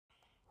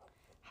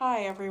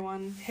Hi,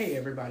 everyone. Hey,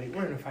 everybody.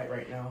 We're in a fight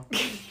right now.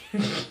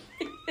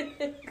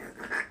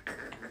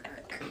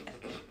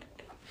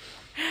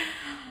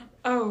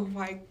 Oh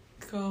my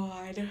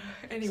god.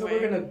 Anyway. So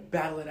we're going to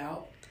battle it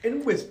out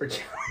in Whisper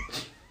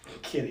Challenge.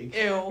 Kidding.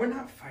 Ew. We're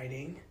not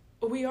fighting.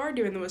 We are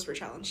doing the Whisper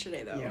Challenge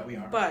today, though. Yeah, we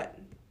are. But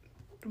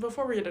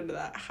before we get into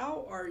that,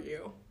 how are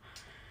you?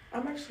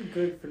 I'm actually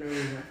good for no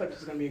reason. I feel like this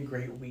is going to be a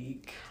great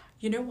week.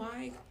 You know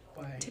why?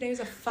 Why? Today is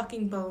a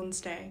fucking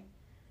Bones Day.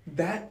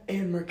 That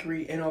and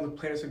Mercury and all the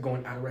planets are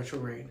going out of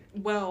retrograde.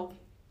 Well,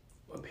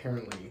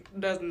 Apparently.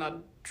 that's not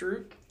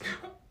true.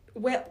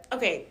 Well,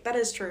 okay, that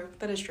is true.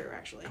 That is true,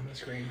 actually. I'm going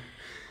to scream.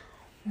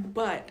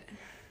 But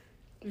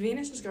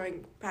Venus is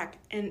going back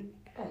in...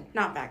 Oh.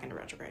 Not back into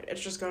retrograde.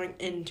 It's just going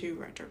into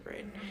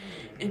retrograde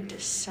in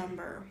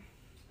December.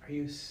 Are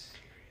you serious?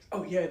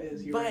 Oh, yeah, it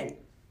is. You're But right.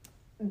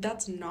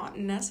 that's not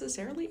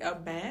necessarily a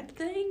bad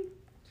thing.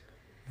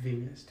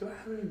 Venus. Do I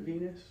have any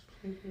Venus?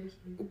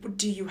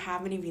 Do you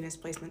have any Venus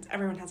placements?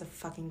 Everyone has a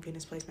fucking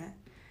Venus placement.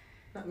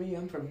 Not me.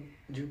 I'm from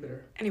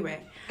Jupiter. Anyway,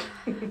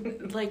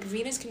 like,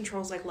 Venus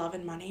controls, like, love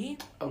and money.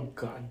 Oh,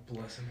 God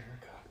bless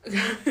America.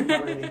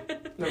 Already.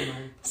 Never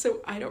mind.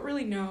 So I don't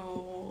really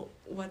know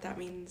what that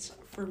means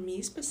for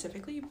me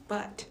specifically,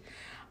 but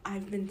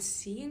I've been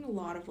seeing a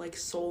lot of, like,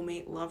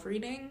 soulmate love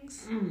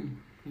readings.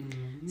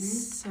 Mm-hmm.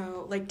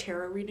 So, like,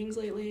 tarot readings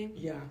lately.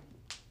 Yeah.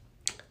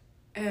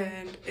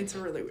 And it's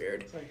really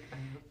weird.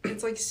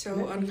 It's, like,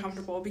 so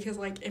uncomfortable because,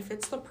 like, if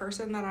it's the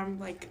person that I'm,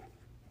 like,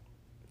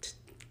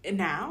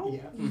 now?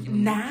 Yeah.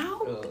 Mm-hmm.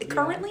 Now?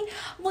 Currently?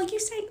 Like, you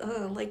say,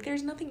 like,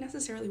 there's nothing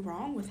necessarily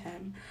wrong with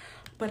him,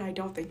 but I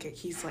don't think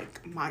he's,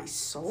 like, my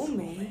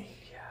soulmate.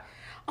 Yeah.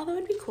 Although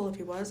it'd be cool if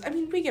he was. I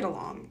mean, we get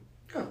along.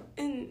 Oh.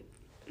 And,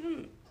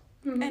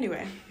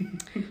 anyway.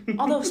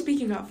 Although,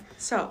 speaking of,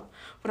 so,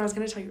 what I was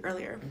going to tell you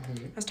earlier,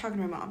 Mm-hmm. I was talking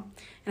to my mom,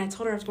 and I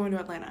told her I was going to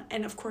Atlanta.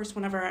 And, of course,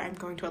 whenever I'm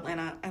going to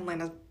Atlanta,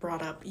 Atlanta's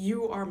brought up,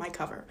 you are my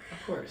cover.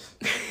 Of course.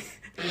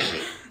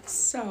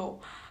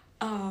 So,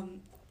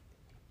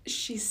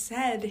 she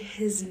said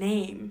his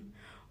name,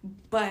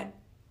 but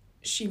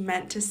she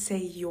meant to say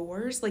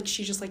yours. Like,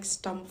 she just, like,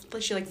 stumbled,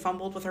 like, she, like,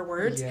 fumbled with her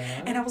words.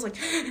 Yeah. And I was like,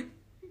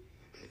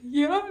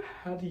 yeah.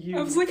 How do you...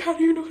 I was like, how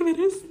do you know what it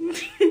is?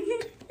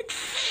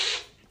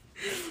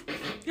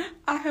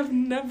 I have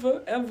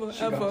never,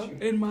 ever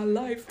in my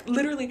life,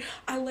 literally,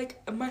 I,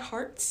 like, my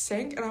heart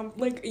sank, and I'm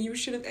like, you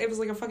should have, it was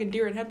like a fucking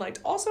deer in headlights.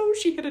 Also,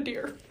 she hit a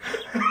deer.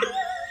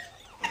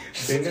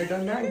 Been there,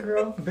 done that,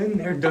 girl. Been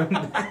there, done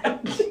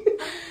that.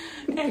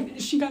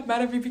 And she got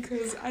mad at me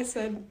because I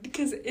said,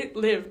 because it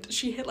lived.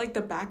 She hit, like,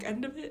 the back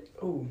end of it.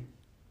 Oh.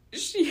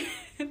 She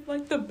hit,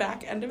 like, the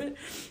back end of it.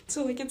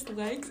 So, like, its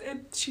legs.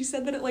 And she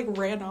said that it, like,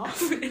 ran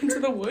off into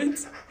the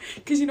woods.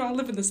 Because, you know, I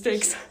live in the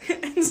sticks.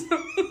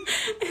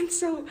 And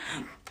so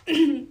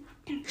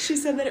she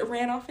said that it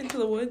ran off into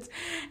the woods.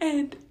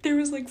 And there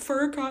was, like,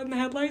 fur caught in the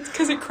headlights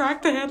because it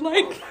cracked the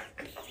headlight.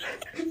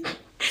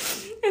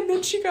 And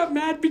then she got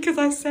mad because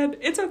I said,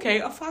 it's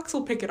okay, a fox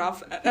will pick it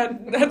off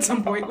at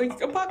some point.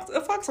 Like, a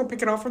fox will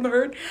pick it off from the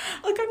herd.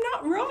 Like, I'm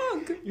not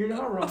wrong. You're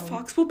not wrong. A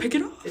fox will pick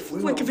it off. It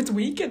will. Like, if it's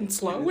weak and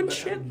slow and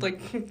shit. Like,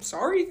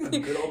 sorry. A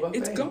good old buffet.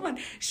 It's gone.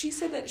 She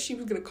said that she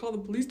was going to call the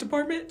police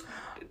department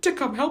to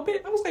come help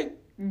it. I was like,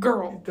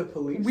 girl, The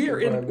police we are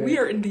department.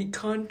 in the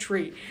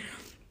country.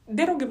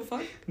 They don't give a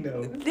fuck.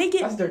 No. They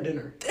get... That's their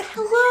dinner.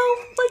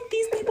 Hello? Like,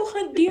 these people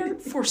hunt deer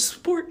for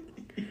sport.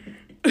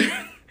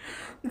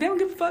 They don't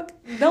give a fuck.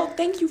 They'll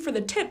thank you for the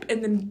tip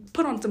and then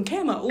put on some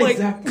camo. Like,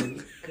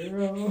 Exactly.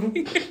 Girl.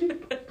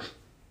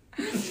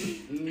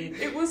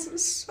 It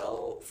was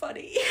so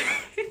funny.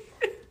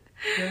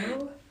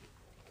 Well,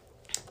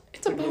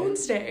 It's a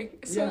Bones Day.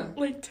 So, Yeah.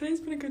 like,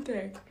 today's been a good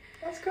day.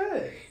 that's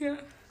good. Yeah.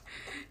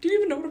 Do you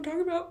even know what I'm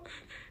talking about?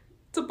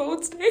 It's a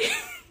Bones Day.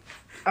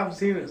 I've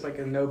seen it. It's like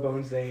a no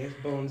bones day. It's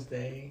bones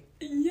day.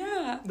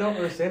 Yeah. Don't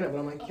understand it, but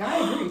I'm like, yeah,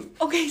 I agree.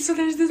 Okay, so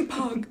there's this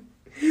pug.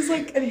 He's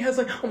like... And he has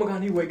like, oh my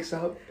god, he wakes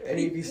up and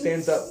he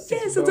stands up.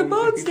 Yes, it's a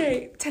Bones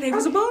Day. Today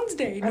was a Bones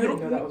Day. I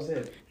didn't know that was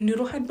it.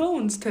 Noodle had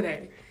bones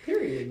today.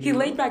 Period. He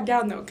laid back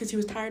down, though, because he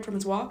was tired from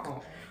his walk.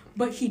 Oh.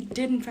 But he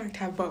did, in fact,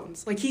 have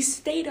bones. Like, he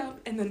stayed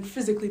up and then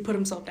physically put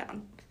himself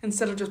down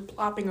instead of just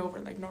plopping over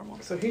like normal.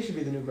 So he should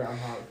be the new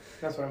groundhog.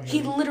 That's what I'm He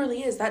hearing.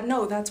 literally is.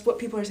 That's what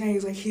people are saying.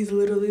 He's like, he's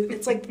literally...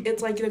 It's like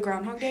the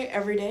Groundhog Day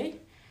every day,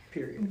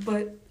 Period.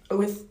 but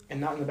with...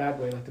 And not in the bad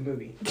way, like the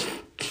movie.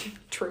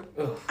 True.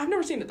 Ugh. I've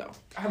never seen it, though.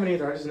 I haven't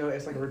either. I just know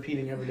it's like a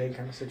repeating everyday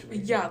kind of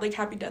situation. Yeah, like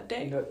Happy Death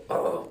Day. And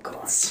oh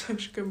god. It's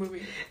such a good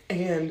movie.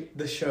 And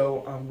the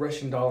show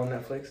Russian Doll on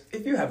Netflix.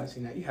 If you haven't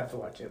seen that, you have to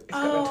watch it. It's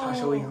got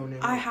Natasha Lyonne in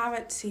it. I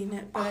haven't seen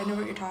it, but I know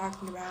what you're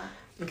talking about.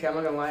 Okay, I'm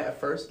not gonna lie. At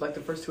first, like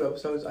the first 2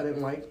 episodes, I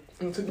didn't like.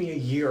 And it took me a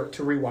year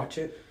to rewatch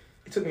it.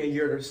 It took me a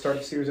year to start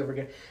the series over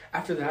again.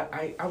 After that,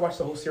 I watched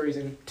the whole series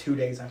in 2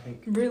 days. I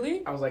think.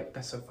 Really? I was like,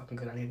 that's so fucking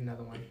good. I need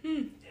another one.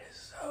 Hmm.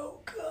 It's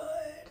so good.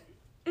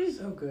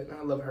 So good. And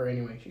I love her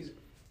anyway. She's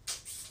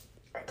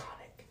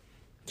iconic.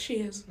 She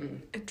is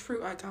Mm. a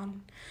true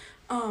icon.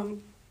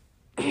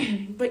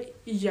 But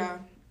yeah,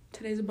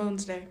 today's a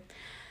Bones Day.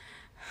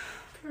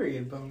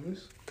 Period,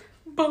 Bones.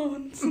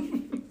 Bones.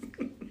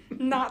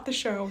 Not the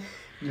show.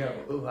 No,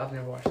 ooh, I've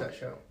never watched that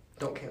show.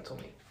 Don't cancel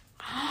me.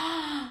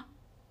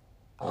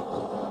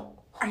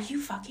 Are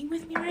you fucking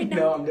with me right now?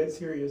 No, I'm dead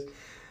serious.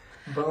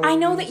 Bones. I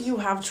know that you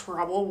have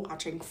trouble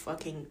watching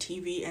fucking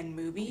TV and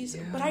movies,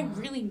 Yeah. but I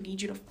really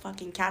need you to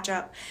fucking catch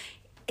up.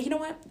 You know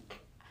what?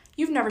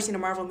 You've never seen a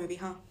Marvel movie,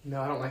 huh?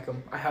 No, I don't like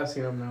them. I have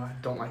seen them, no, I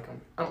don't like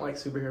them. I don't like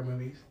superhero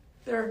movies.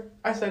 There,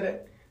 I said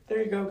it.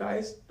 There you go,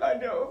 guys. I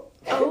know.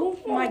 Oh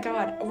my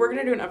god. We're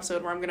gonna do an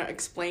episode where I'm gonna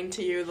explain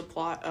to you the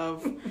plot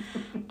of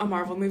a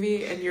Marvel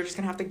movie, and you're just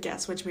gonna have to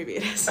guess which movie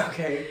it is.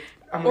 Okay.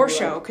 Or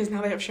show, because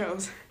now they have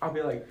shows. I'll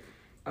be like,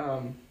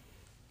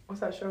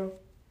 what's that show?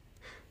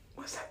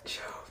 What's that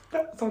show?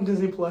 That's on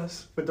Disney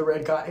Plus with the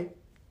red guy.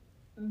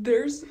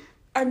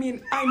 I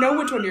know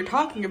which one you're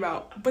talking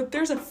about, but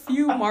there's a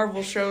few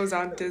Marvel shows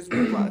on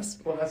Disney Plus.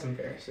 Well, that's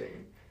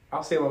embarrassing.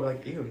 I'll say, I'll be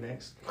like, ew,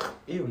 next.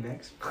 Ew,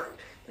 next.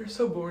 They're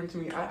so boring to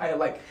me. I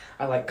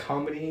like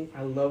comedy.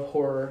 I love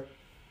horror.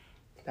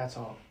 That's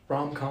all.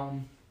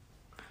 Rom-com.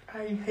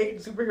 I hate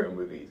superhero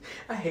movies.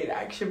 I hate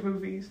action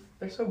movies.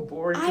 They're so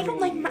boring to me. I don't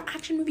like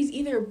action movies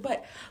either,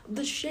 but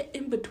the shit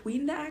in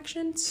between the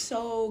action,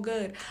 so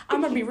good.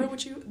 I'm gonna be real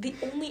with you. The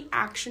only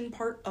action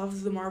part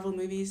of the Marvel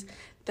movies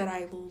that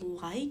I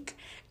like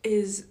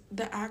is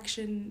the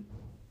action,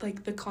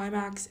 like the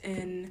climax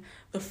in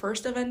the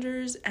first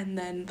Avengers and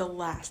then the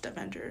last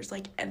Avengers.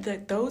 Like,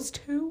 those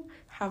two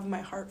have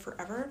my heart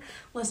forever.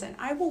 Listen,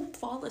 I will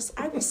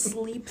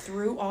sleep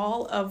through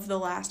all of the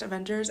last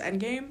Avengers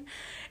Endgame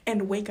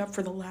and wake up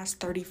for the last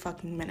 30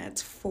 fucking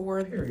minutes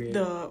for Period.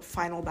 the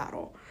final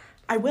battle.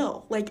 I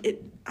will.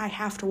 I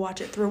have to watch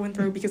it through and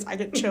through because I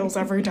get chills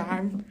every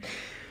time.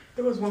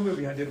 There was one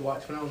movie I did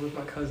watch when I was with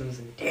my cousins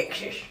in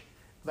Texas,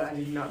 but I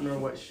did not remember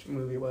which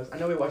movie it was. I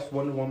know we watched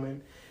Wonder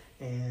Woman,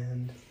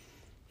 and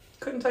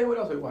couldn't tell you what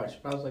else we watched.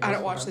 I was like, I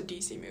don't watch the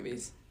DC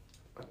movies.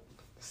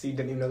 See,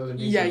 didn't even know those were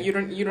DC. Yeah, you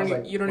don't What's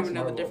even know the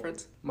Marvel?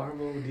 difference.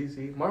 Marvel,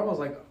 DC. Marvel's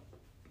like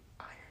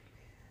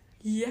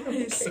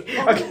Yes. Okay.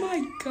 Oh Okay.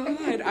 my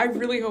god. I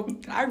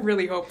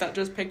really hope that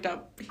just picked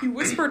up. He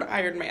whispered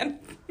Iron Man.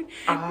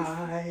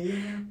 I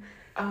am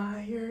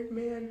Iron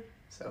Man.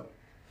 So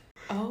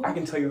Oh. I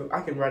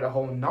can write a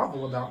whole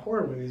novel about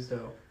horror movies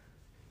though.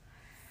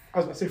 I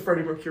was about to say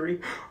Freddie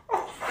Mercury.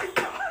 Oh my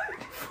god.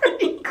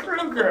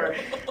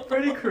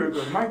 Freddy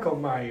Krueger. Michael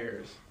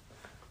Myers.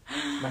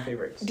 My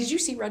favorites. Did you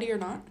see Ready or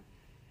Not?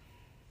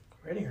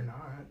 Ready or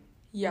Not?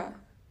 Yeah.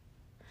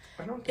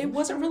 I don't think It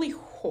wasn't really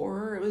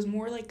horror. It was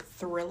more like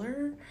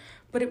thriller.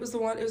 But it was the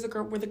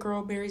girl where the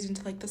girl marries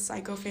into like the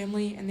psycho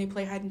family and they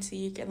play hide and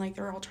seek and like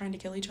they're all trying to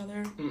kill each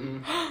other.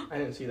 Mm-mm. I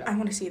didn't see that. I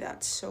want to see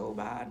that so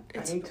bad. I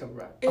need to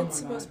write. It's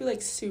supposed to be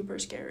like super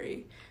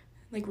scary.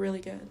 Like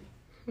really good.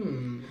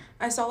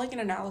 I saw like an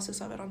analysis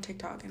of it on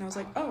TikTok and I was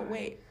like, oh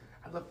wait.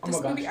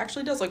 This movie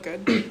actually does look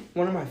good.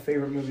 One of my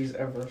favorite movies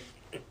ever.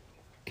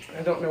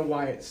 I don't know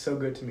why it's so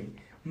good to me.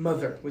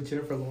 Mother with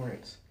Jennifer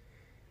Lawrence.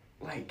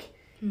 Like,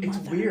 it's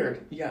Mother.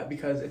 weird. Yeah,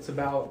 because it's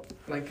about,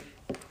 like,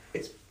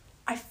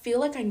 I feel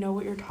like I know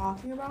what you're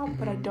talking about,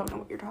 but I Mhm. don't know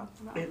what you're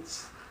talking about.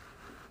 it's...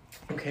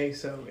 Okay,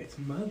 so it's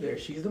Mother.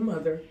 She's the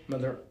mother.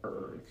 Mother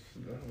Earth.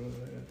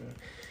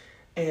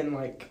 And,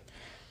 like...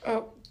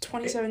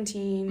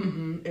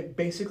 2017. It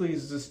basically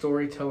is the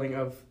storytelling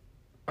of,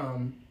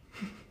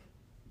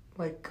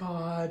 like,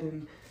 God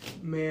and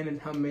man and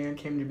how man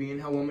came to be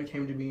and how woman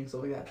came to be and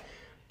stuff like that.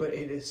 But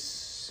it is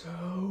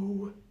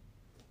so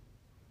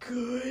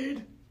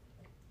good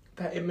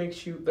that it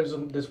makes you... There's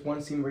this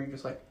one scene where you're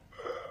just like,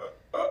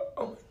 oh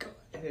my God.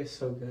 It is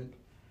so good.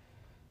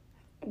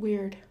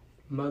 Weird.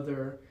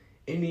 Mother,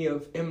 any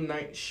of M.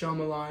 Night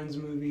Shyamalan's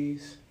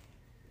movies.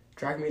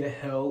 Drag Me to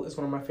Hell is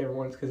one of my favorite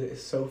ones because it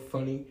is so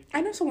funny.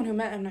 I know someone who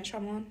met M. Night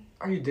Shyamalan.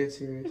 Are you dead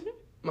serious? Mhm.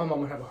 My mom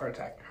would have a heart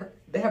attack.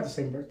 They have the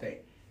same birthday.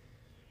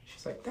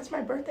 She's like, that's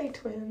my birthday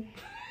twin.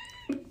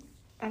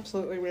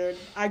 Absolutely weird.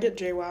 I get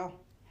JWoww.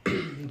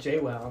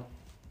 JWoww.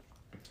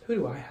 Who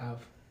do I have?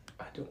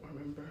 I don't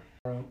remember.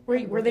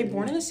 Wait, were they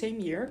born in the same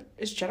year?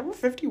 Is Jennifer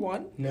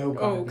 51? No,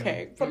 God, Oh,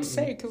 okay. No. Let's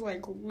say, because,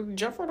 like,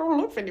 Jennifer don't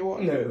look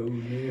 51. No.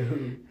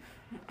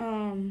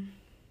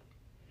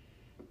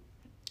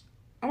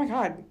 Oh my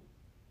god.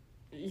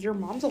 Your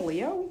mom's a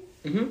Leo?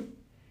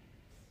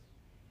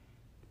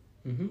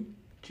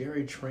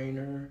 Jerry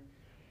Trainer,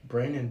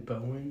 Brandon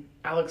Bowen,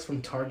 Alex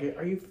from Target.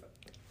 Are you...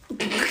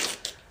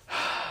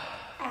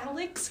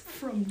 Alex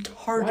from Why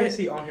Target. is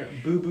he on here?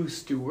 Boo Boo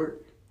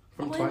Stewart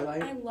from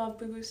Twilight. I love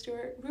Boo Boo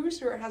Stewart. Boo Boo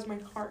Stewart has my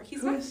heart.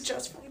 He's Who not is-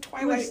 just from Who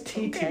Twilight. is TT?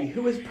 okay?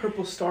 Who is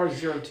Purple Star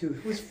 02?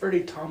 Who is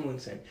Freddie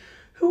Tomlinson?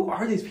 Who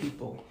are these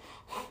people?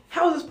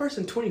 How is this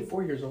person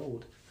 24 years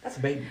old? That's a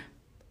baby.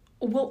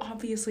 Well,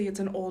 obviously it's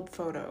an old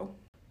photo.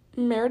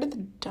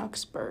 Meredith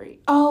Duxbury.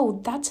 Oh,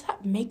 that's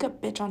that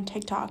makeup bitch on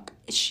TikTok.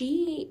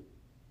 She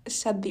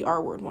said the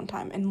R word one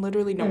time and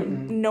literally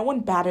no one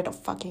batted a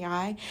fucking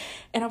eye.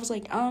 And I was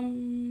like,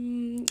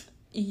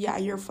 yeah,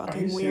 you're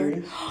fucking you weird.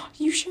 serious?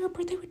 You share a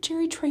birthday with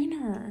Jerry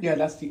Trainer. Yeah,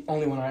 that's the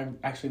only one I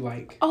actually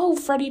like. Oh,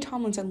 Freddie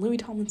Tomlinson, Louis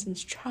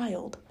Tomlinson's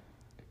child.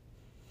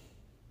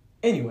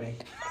 Anyway.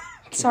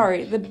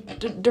 Sorry, the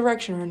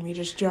directioner in me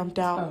just jumped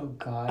out. Oh,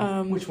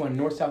 God. Which one?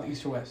 North, south,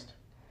 east, or west?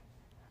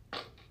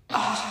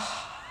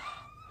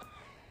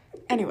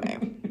 Anyway.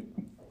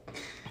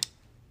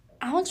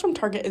 Alex from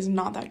Target is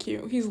not that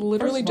cute. He's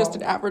literally just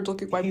an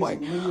average-looking white boy.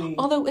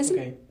 Although,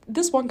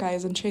 this one guy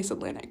is in Chase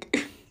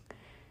Atlantic.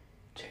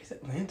 Chase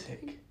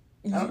Atlantic?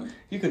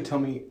 You could tell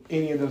me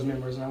any of those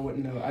members and I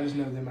wouldn't know. I just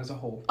know them as a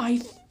whole. I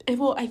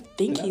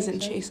think he's in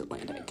Chase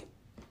Atlantic.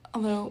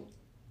 Although,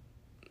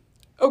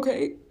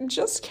 okay,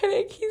 just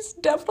kidding. He's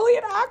definitely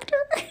an actor.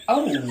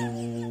 Oh,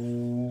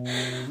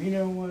 you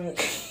know what?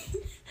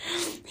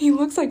 He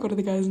looks like one of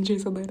the guys in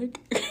Chase Atlantic.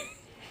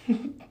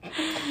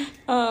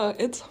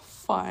 It's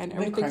fine.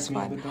 Everything's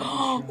fine.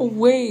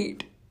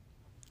 Wait,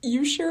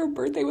 you share a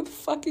birthday with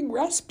fucking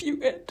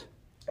Rasputin.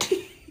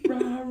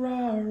 Rah,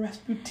 rah,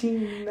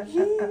 Rasputin.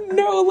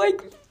 No,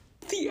 like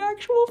the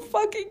actual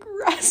fucking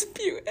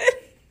Rasputin.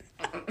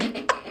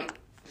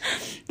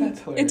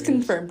 That's hilarious. It's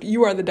confirmed.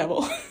 You are the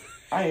devil.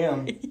 I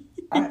am.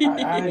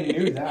 I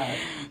knew that.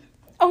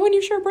 Oh, and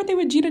you share a birthday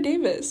with Gina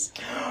Davis.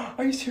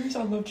 Are you serious?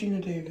 I love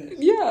Gina Davis.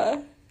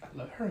 Yeah. I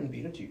love her in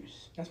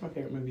Beetlejuice. That's my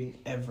favorite movie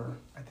ever,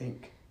 I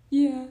think.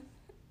 Yeah.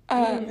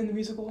 In the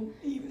musical,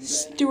 even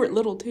Stuart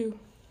Little, too.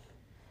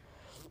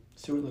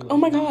 Stuart Little. Oh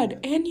my god,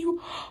 and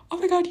you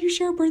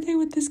share a birthday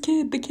with this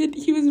kid. The kid,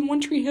 he was in One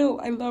Tree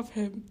Hill. I love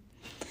him.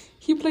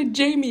 He played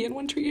Jamie in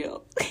One Tree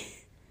Hill.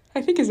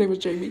 I think his name was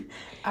Jamie.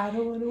 I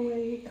don't want to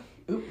wait.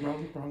 Oop,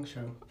 wrong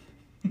show.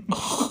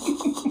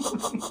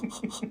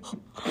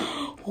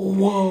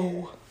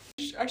 Whoa.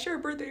 I share a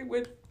birthday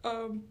with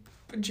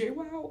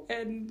JWoww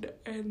and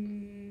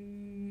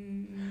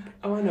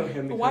oh, I know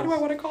him. Why do I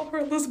want to call her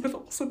Elizabeth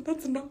Olsen?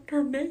 That's not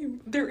her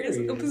name.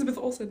 Elizabeth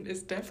Olsen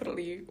is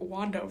definitely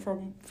Wanda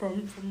from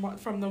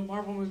the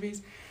Marvel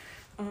movies.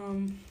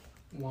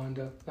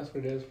 Wanda, that's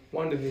what it is.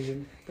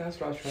 WandaVision. That's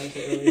what I was trying to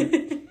say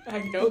earlier. I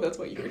know that's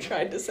what you were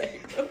trying to say.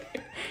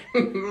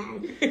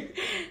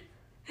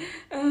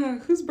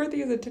 Whose birthday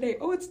is it today?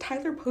 Oh, it's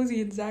Tyler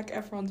Posey and Zac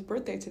Efron's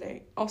birthday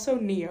today. Also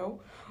Neo.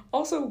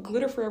 Also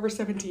Glitter Forever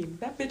 17.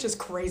 That bitch is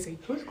crazy.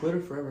 Who's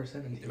Glitter Forever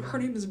 17? Her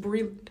name is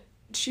Breland.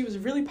 She was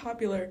really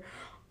popular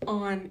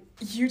on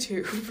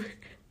YouTube.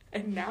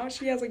 And now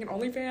she has like an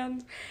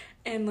OnlyFans.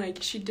 And like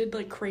she did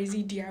like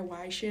crazy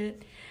DIY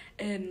shit.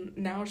 And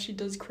now she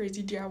does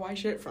crazy DIY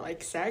shit for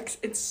like sex.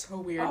 It's so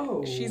weird.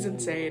 Oh, she's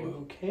insane.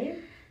 Okay.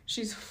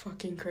 She's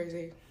fucking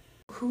crazy.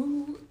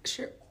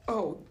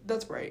 Oh,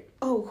 that's right.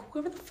 Oh,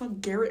 whoever the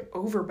fuck Garrett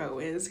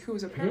Overbo is, who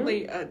is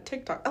apparently a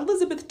TikTok.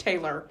 Elizabeth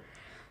Taylor.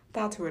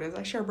 That's who it is.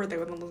 I share a birthday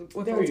with Elizabeth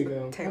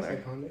Taylor.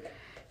 That's iconic.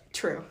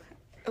 True.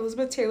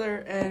 Elizabeth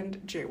Taylor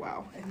and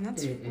JWoww. And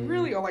that's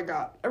really all I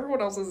got.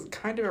 Everyone else is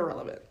kind of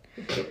irrelevant.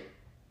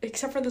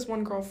 Except for this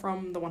one girl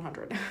from The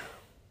 100.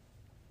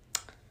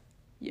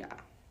 Yeah.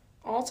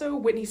 Also,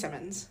 Whitney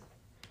Simmons.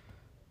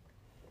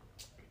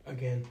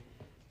 Again.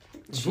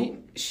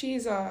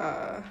 She's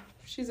a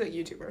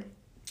YouTuber.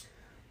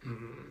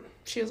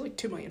 She has like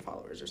 2 million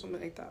followers or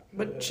something like that.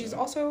 But she's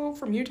also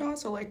from Utah,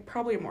 so like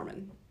probably a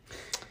Mormon.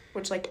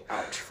 Which like,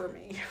 ouch for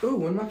me. Ooh,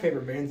 one of my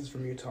favorite bands is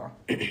from Utah.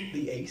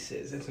 The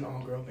Aces. It's an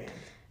all-girl band.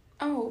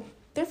 Oh,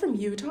 they're from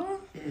Utah?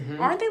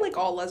 Mm-hmm. Aren't they like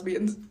all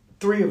lesbians?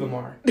 3 of them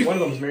are. One of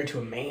them is married to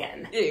a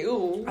man.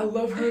 Ew. I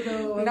love her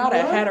though. Not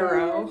a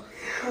hetero.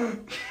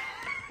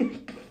 Okay.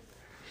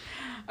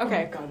 Oh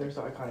my God, they're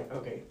so iconic.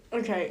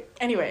 Okay.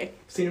 Anyway.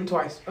 Seen them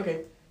twice.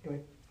 Okay.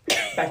 Anyway.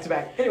 Back to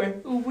back. Anyway.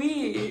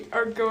 We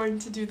are going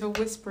to do the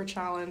whisper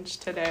challenge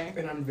today.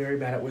 And I'm very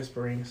bad at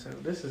whispering, so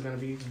this is going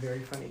to be very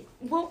funny.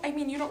 Well, I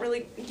mean, you don't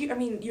really...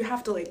 you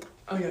have to, like,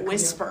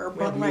 whisper,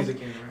 we have but, like...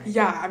 music in, right?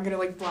 Yeah, I'm going to,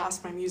 like,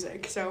 blast my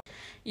music. So,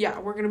 yeah,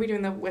 we're going to be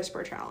doing the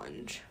whisper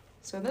challenge.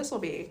 So this will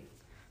be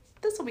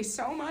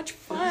so much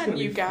fun,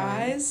 you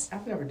guys.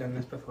 I've never done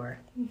this before.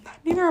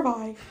 Neither have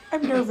I.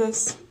 I'm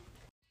nervous.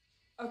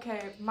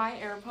 Okay, my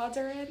AirPods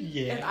are in,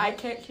 and I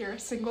can't hear a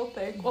single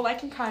thing. Well, I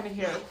can kind of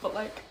hear it, but,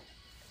 like,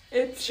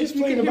 if you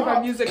can hear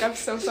my music, I'm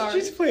so sorry.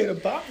 She's playing a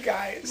bop,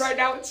 guys. Right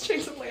now, it's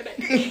Chase Atlantic.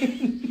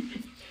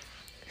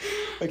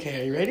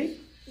 Okay, are you ready?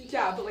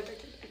 Yeah, but, like, I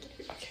can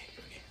hear. Okay.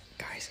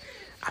 Guys,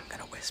 I'm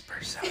gonna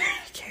whisper, so you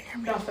can't hear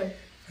me. Nothing.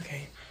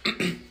 Okay.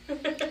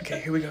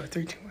 Okay, here we go.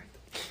 3, 2, 1.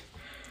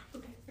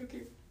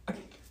 Okay.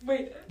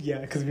 Wait. Yeah,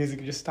 because the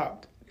music just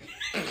stopped.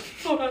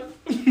 Hold on.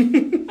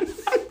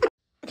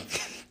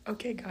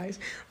 Okay, guys,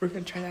 we're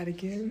gonna try that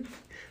again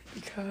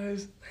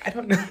because I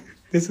don't know.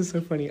 This is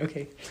so funny.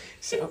 Okay,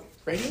 so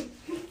ready?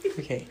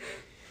 Okay.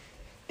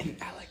 An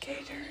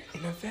alligator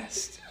in a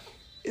vest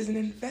is an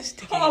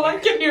investigator. All I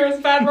can hear is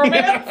Bad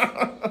Romance.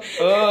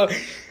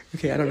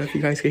 Okay, I don't know if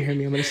you guys can hear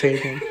me. I'm gonna say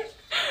it again.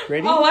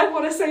 Ready? All I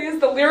want to say is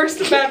the lyrics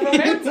to Bad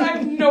Romance. I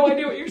have no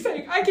idea what you're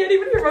saying. I can't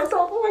even hear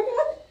myself. Oh my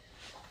god.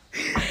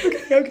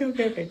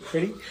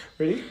 Okay.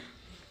 Ready?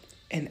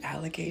 An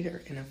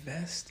alligator in a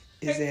vest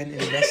is an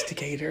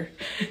investigator.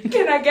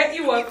 Can I get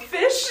you a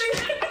fish?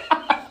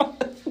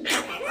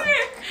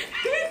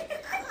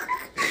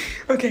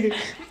 Okay,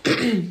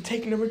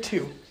 take number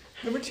 2.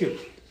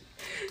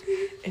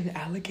 An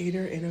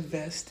alligator in a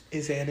vest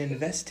is an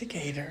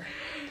investigator.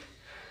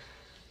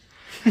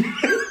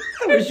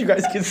 I wish you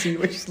guys could see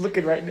what she's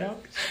looking right now.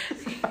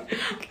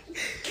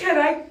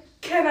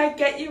 Can I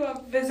get you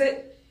a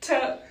visit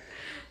to...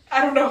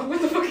 I don't know.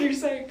 What the fuck are you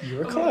saying? You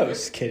were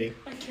close, kitty.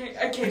 I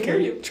can't hear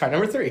you. Try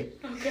number 3.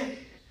 Okay.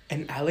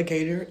 An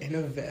alligator in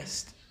a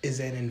vest is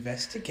an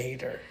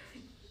investigator.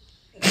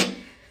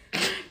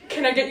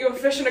 Can I get you a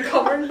fish in a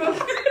coloring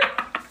book?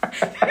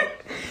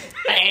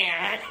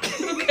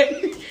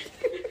 Okay.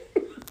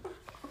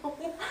 Oh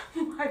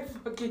my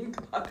fucking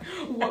God.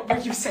 What were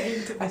you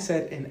saying to me? I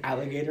said an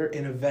alligator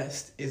in a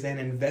vest is an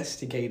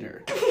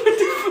investigator.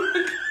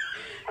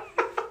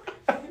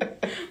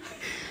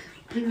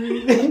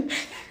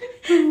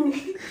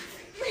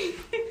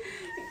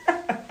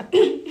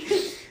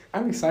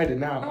 I'm excited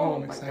now. Oh,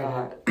 I'm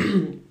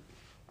excited.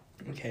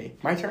 Okay,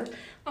 my turn?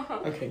 Uh-huh.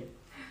 Okay.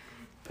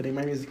 Putting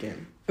my music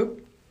in.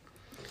 Oop.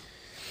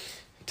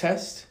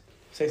 Test.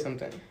 Say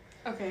something.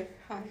 Okay,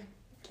 hi.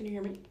 Can you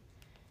hear me?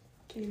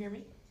 Can you hear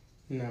me?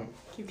 No.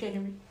 You can't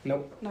hear me?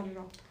 Nope. Not at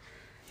all.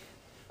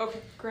 Okay,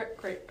 great.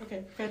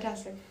 Okay,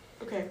 fantastic.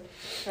 Okay,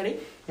 ready?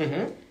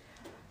 Mm-hmm.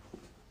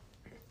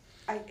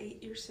 I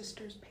ate your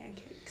sister's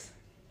pancakes.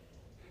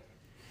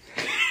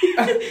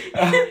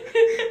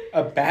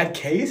 A bad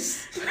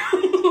case?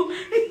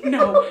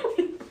 No.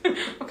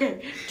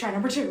 Okay, try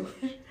number 2.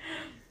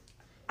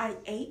 I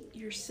ate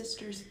your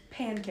sister's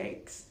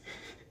pancakes.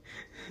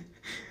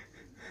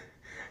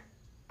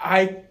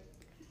 I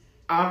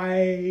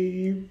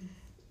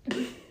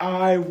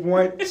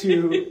want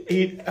to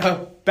eat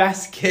a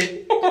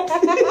basket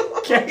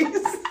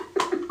case.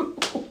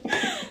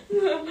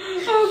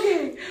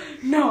 Okay,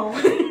 no.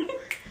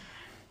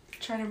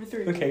 Try number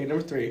 3. Okay,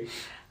 number 3.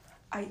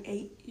 I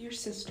ate your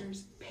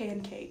sister's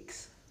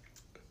pancakes.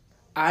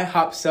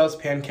 IHOP sells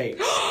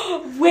pancakes.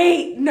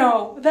 Wait,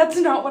 no, that's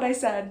not what I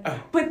said. Oh.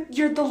 But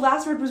the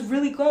last word was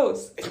really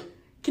close.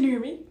 Can you hear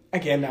me?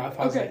 Again, now I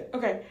pause it.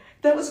 Okay.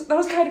 That was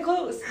kind of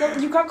close.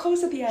 You got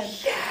close at the end.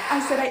 Yeah.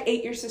 I said I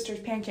ate your sister's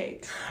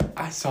pancakes.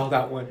 I saw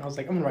that one. I was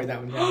like, I'm gonna write that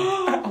one down.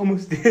 I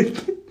almost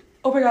did.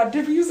 Oh my God,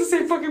 did we use the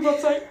same fucking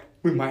website?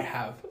 We might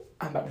have.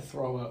 I'm about to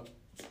throw up.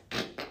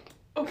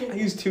 Okay. I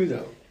used 2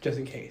 though, just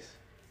in case.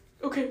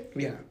 Okay.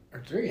 Yeah,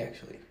 or 3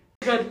 actually.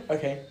 Good.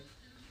 Okay.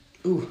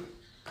 Ooh,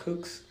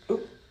 cooks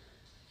cook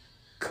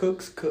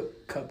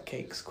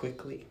cupcakes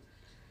quickly.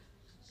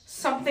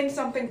 Something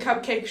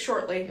cupcake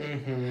shortly.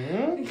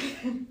 Mm-hmm.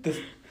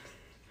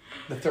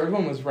 The third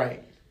one was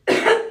right.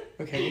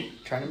 Okay,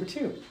 try number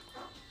 2.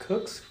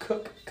 Cooks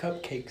cook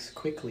cupcakes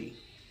quickly.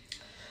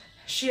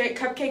 She ate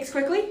cupcakes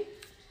quickly?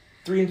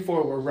 3 and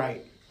 4 were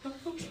right.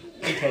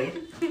 Okay.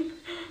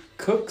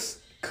 Cooks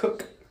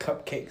cook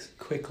cupcakes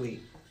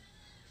quickly.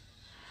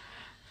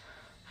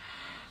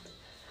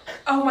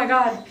 Oh my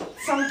God.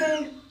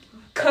 Something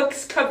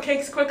cooks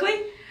cupcakes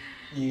quickly?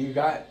 You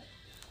got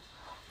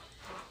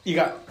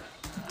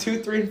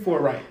 2, 3, and 4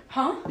 right.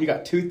 Huh? You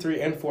got 2,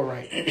 3, and 4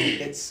 right.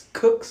 It's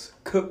cooks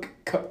cook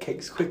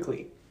cupcakes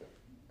quickly.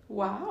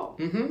 Wow.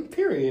 Mm-hmm.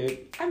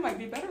 Period. I might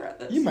be better at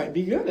this. You might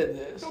be good at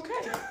this.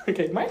 Okay.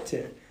 Okay, my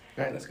turn.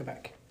 All right, let's go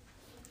back.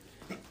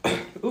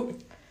 Ooh,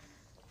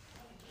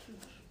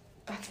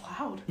 That's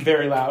loud.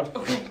 very loud.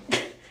 Okay.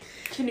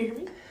 Can you hear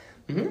me?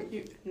 Mm-hmm.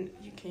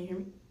 You can't hear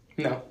me?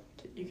 No.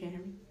 You can't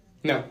hear me?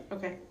 No.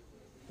 Okay.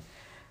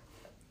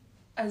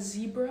 A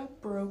zebra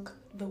broke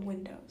the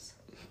windows.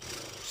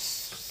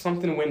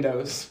 Something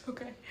Windows.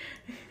 Okay.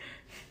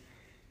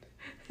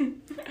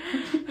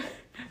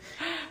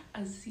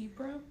 A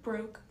zebra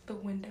broke the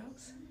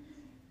windows.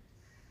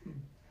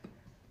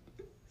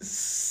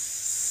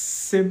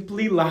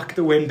 Simply lock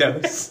the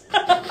windows.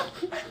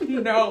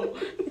 No.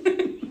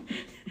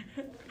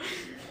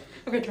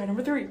 Okay, try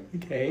number 3.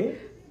 Okay.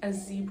 A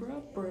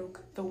zebra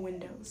broke the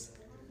windows.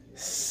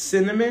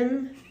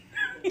 Cinnamon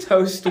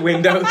toast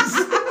windows.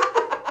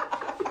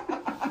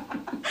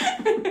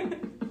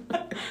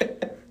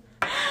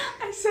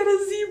 I said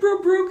a zebra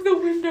broke the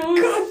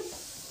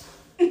windows.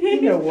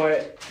 You know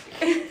what?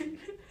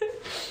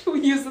 We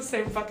used the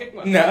same fucking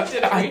one. No,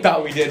 didn't we? I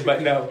thought we did,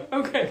 but no.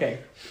 Okay.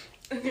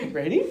 Okay.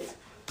 Ready?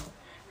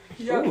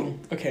 Yeah. Ooh,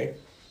 okay.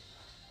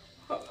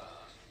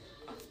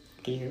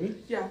 Can you hear me?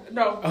 Yeah.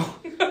 No. Oh.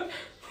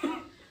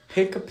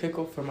 Pick a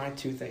pickle for my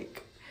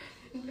toothache.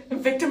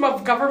 Victim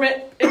of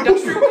government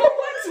industrial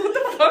complex? What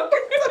the fuck?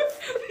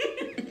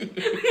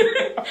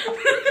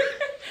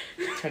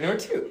 Try number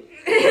 2.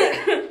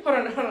 Hold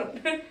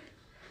on.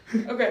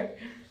 Okay.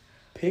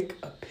 Pick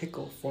a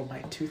pickle for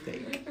my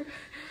toothache.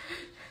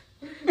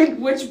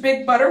 Which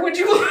big butter would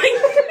you like?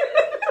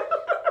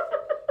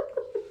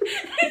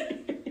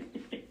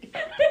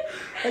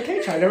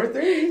 Okay, try number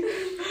 3.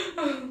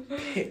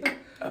 Pick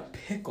a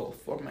pickle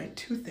for my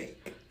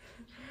toothache.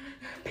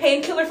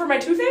 Painkiller for my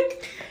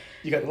toothache?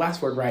 You got the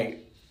last word right.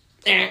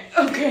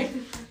 Okay.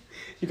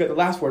 You got the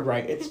last word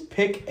right. It's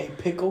pick a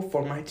pickle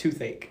for my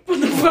toothache. What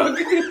the fuck?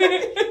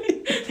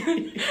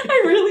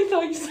 I really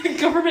thought you said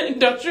government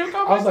industrial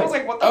complex. I was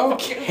like, what the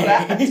fuck is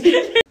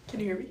that? Can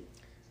you hear me?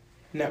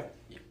 No.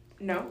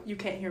 No, you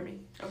can't hear me.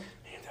 Okay.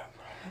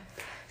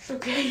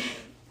 Okay.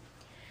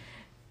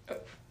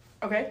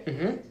 Okay.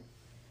 Mm-hmm.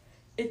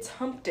 It's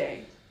hump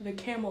day. The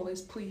camel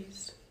is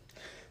pleased.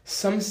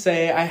 Some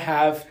say I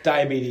have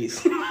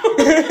diabetes.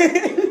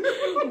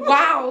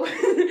 Wow.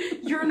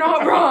 You're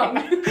not wrong.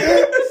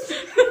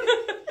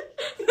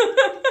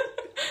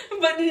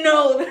 But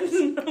no, that's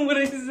not what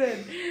I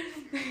said.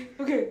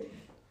 Okay.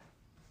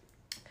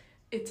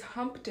 It's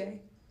hump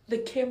day. The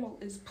camel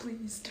is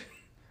pleased.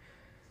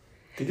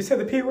 Did you say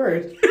the P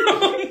word?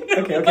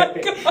 Okay.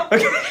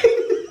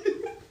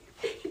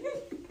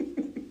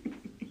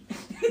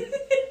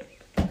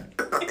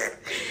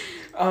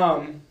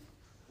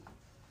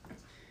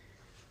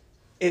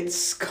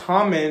 It's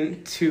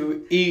common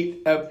to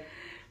eat a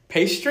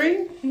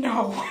pastry?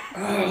 No.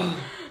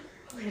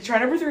 Okay, try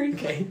number 3.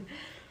 Okay.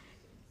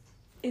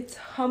 It's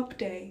hump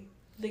day.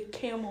 The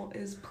camel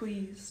is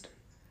pleased.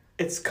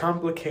 It's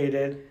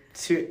complicated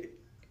to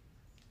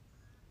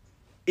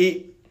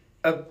eat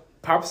a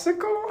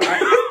popsicle?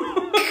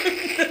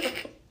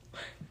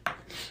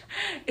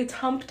 It's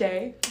hump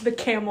day. The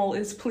camel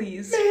is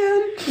pleased.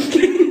 Man.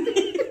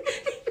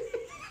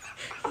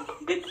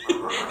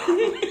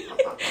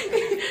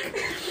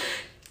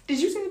 Did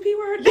you say the P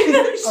word?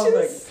 That shit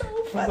is so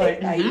funny.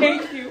 I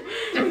hate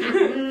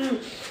you.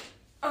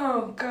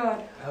 Oh,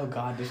 God. Oh,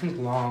 God, this one's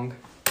long.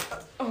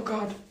 Oh,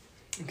 God.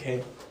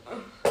 Okay.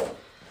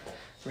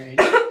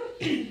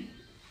 Ready?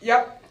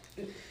 Yep.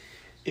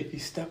 If you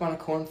step on a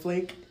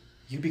cornflake,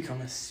 you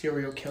become a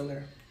serial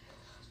killer.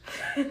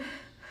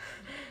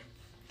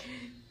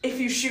 If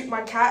you shoot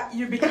my cat,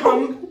 you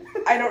become...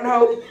 I don't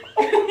know.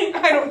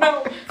 I don't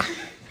know.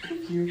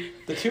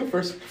 The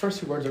first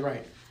two words are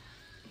right.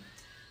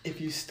 If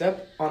you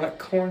step on a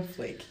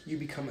cornflake, you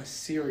become a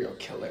serial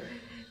killer.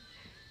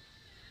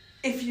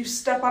 If you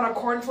step on a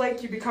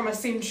cornflake, you become a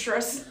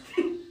seamstress.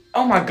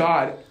 Oh my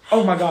god.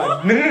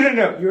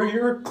 No.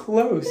 You're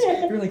close.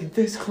 You're like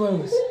this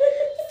close.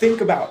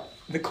 Think about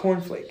the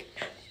cornflake.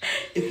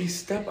 If you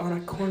step on a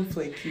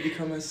cornflake, you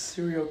become a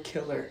serial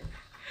killer.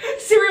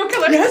 Serial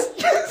killer? Yes.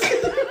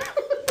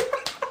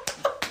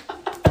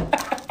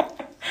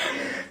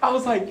 I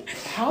was like,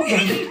 how the...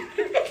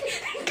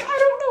 I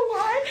don't know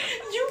why.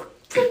 You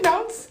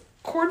pronounce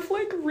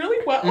cornflake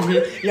really well.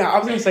 Mm-hmm. Yeah, I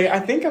was gonna say, I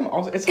think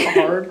it's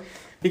hard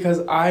because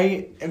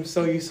I am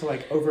so used to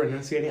like over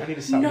enunciating. I need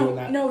to stop doing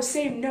that. No,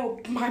 same. No,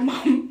 my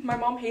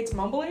mom hates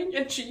mumbling,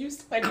 and she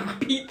used to like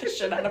beat the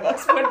shit out of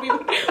us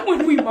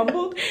when we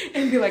mumbled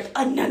and be like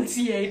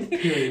enunciate.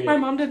 Period. My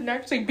mom didn't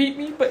actually beat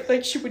me, but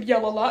like she would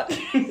yell a lot.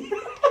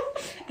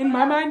 In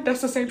my mind,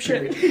 that's the same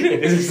shit.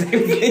 It is the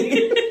same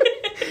thing.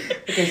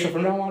 Okay, so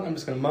from now on, I'm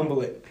just gonna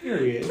mumble it.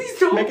 Period. Please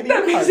don't. Make it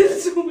That even makes harder.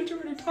 it so much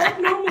harder. Talk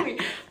normally.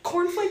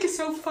 Cornflake is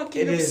so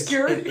fucking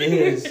obscure. It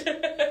is.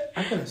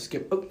 I'm gonna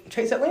skip. Oh,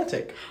 Chase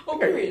Atlantic. Oh,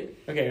 period.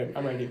 Okay,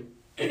 I'm ready.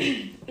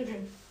 Okay. Can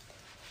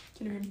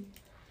you hear me?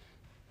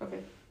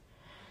 Okay.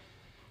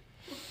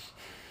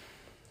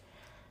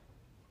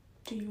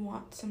 Do you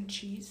want some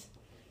cheese?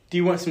 Do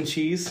you want some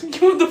cheese?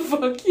 What the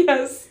fuck?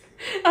 Yes.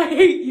 I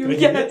hate you.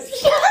 Yes.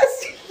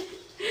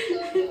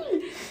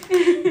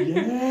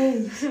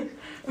 Yes.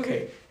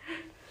 Okay.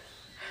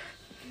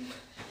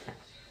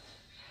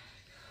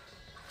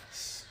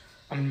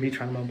 I'm gonna be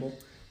trying to mumble.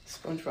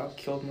 SpongeBob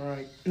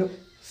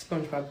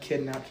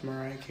kidnapped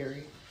Mariah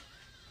Carey.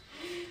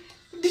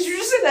 Did you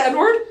just say the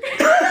N-word?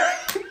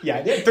 Yeah,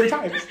 I did 3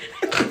 times.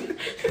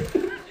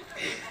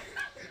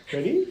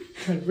 Ready?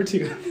 Number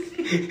 2.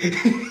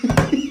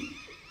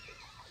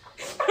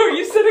 Are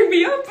you setting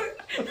me up?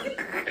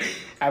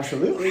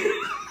 Absolutely.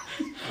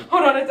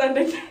 Hold on, it's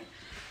ending.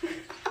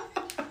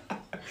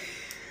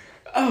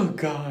 Oh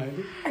God,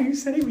 are you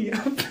setting me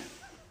up?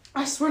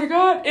 I swear to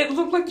God, it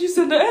looked like you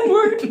said the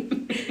N-word.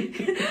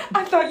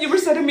 I thought you were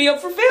setting me up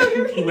for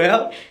failure.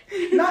 Well,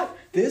 not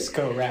this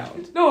go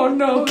round.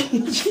 No.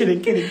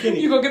 Kidding.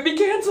 You gonna get me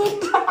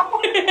canceled?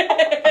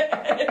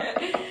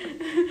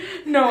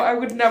 No, I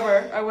would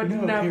never.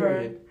 Never.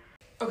 Period.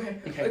 Okay,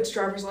 it's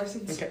driver's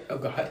license. Okay, oh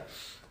God.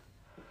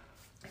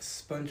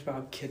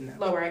 SpongeBob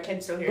kidnapped. Lower, I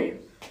can still hear you.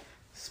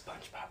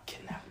 SpongeBob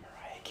kidnapped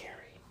Mariah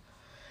Carey.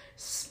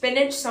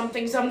 Spinach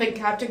something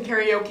Captain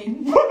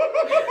Karaoke.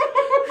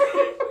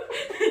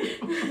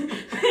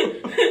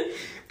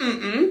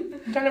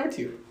 Try number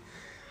 2.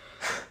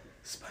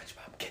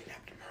 SpongeBob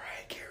kidnapped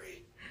Mariah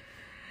Carey.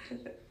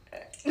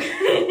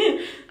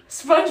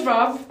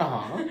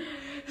 SpongeBob.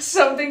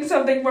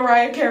 Something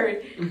Mariah Carey.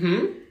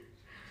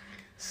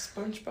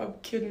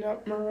 SpongeBob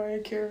kidnapped Mariah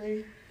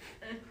Carey.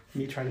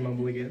 Me trying to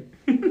mumble again.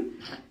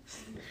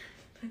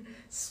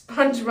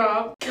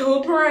 SpongeBob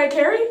killed Mariah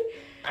Carey?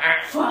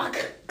 Fuck.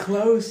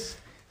 Close.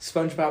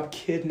 SpongeBob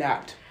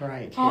kidnapped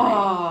Mariah Carey.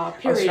 Ah,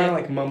 period. I was trying to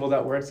like mumble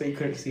that word so you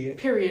couldn't see it.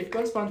 Period.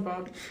 Go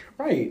SpongeBob.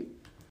 Right.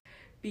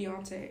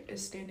 Beyonce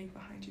is standing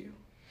behind you.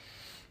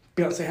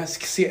 Beyonce has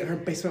to see it in her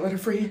basement. Let her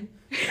free.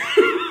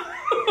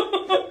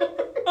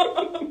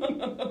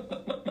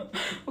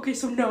 Okay,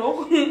 so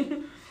no.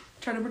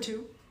 Try number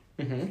 2.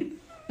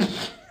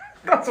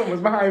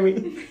 Someone's behind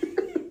me.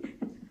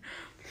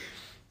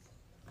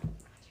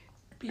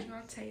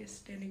 Beyonce is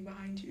standing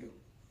behind you.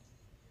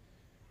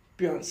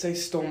 Beyonce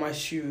stole my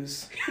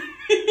shoes.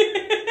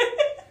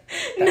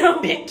 No.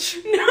 Bitch.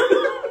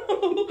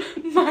 No.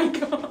 My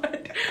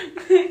God.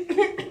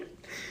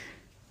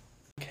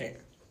 Okay.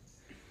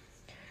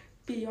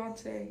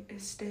 Beyonce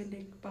is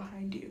standing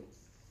behind you.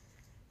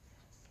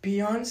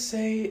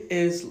 Beyonce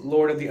is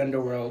Lord of the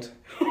Underworld.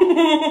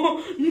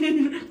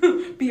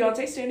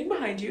 Beyonce standing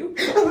behind you.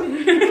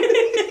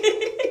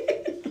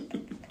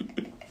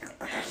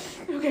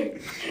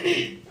 Okay.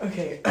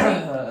 Okay.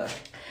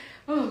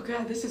 Oh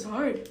God, this is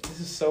hard.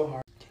 This is so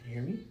hard. Can you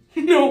hear me?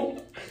 No.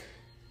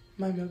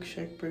 My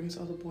milkshake brings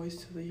all the boys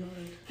to the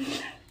yard.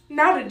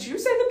 Now, did you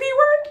say the P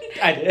word?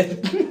 I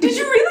did. Did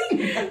you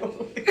really?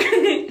 No.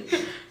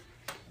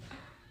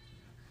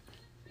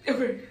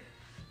 Okay.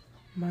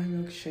 My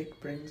milkshake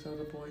brings all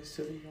the boys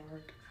to the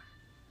yard.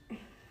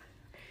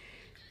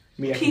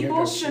 Me, I can hear People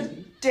girls should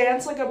singing.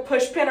 dance like a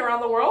push pin around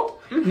the world.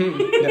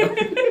 No.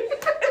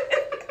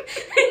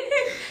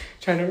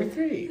 Try number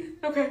 3.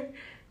 Okay.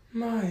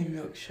 My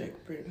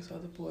milkshake brings all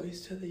the boys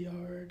to the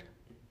yard.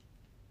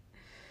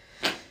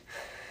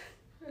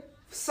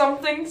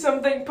 Something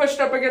pushed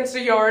up against a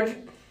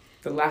yard.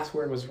 The last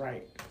word was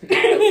right.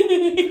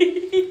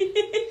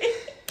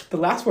 The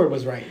last word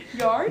was right.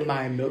 Yard?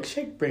 My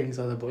milkshake brings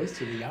all the boys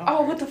to the yard.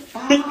 Oh, what the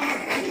fuck?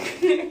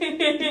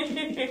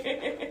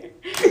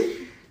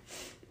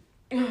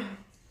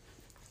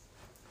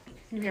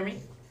 You hear me?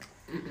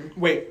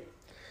 Wait.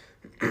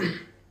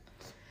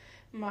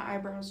 My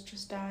eyebrows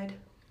just died.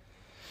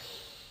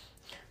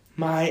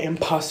 My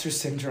imposter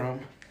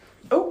syndrome.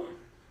 Oh,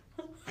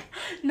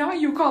 Not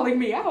you calling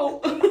me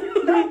out.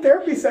 not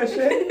therapy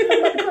session.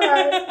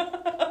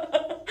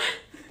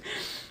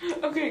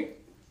 Okay.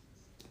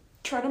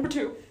 Try number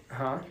 2.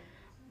 Huh?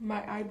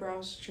 My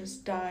eyebrows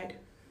just died.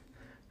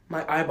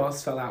 My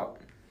eyeballs fell out.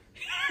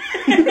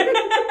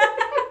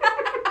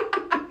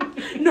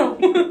 No.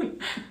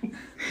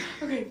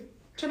 Okay.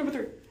 Try number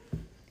 3.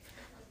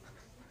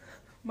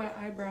 My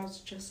eyebrows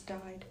just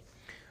died.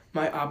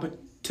 My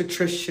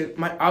obstetrician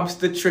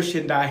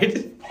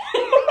died.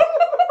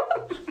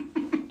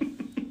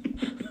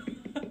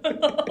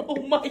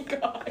 Oh my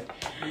God.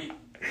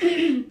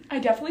 I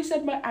definitely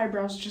said my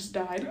eyebrows just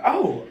died.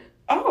 Oh.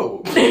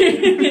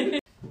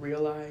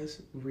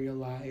 Realize.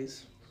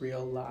 Realize.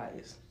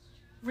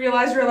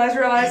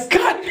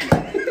 God!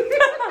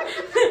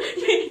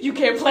 You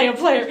can't play a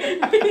player.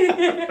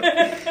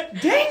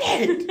 Dang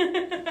it!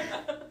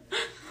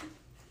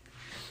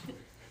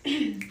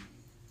 Can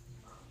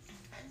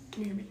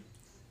you hear me?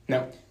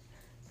 No.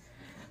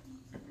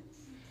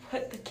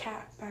 Put the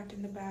cat back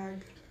in the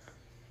bag.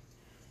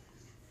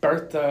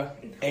 Bertha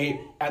ate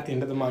at the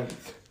end of the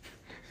month.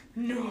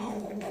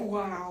 No.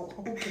 Wow.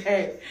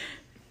 Okay.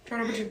 Try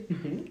number 2.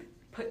 Mm-hmm.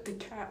 Put the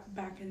cat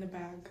back in the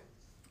bag.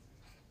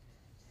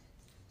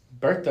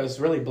 Bertha's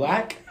really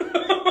black.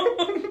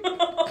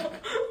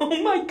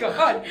 Oh my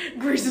God.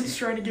 Grayson's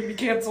trying to get me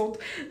canceled.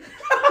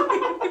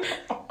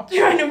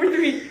 Try number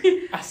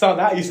 3. I saw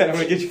that. You said I'm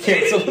gonna get you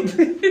canceled.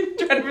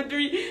 Try number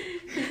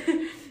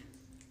 3.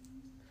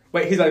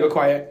 Wait, he's gotta go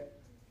quiet.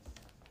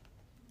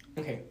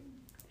 Okay.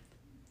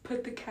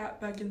 Put the cat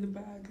back in the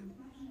bag.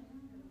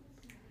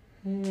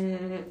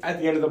 At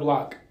the end of the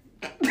block.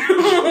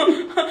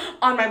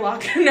 On my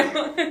block.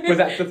 No. Was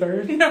that the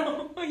third?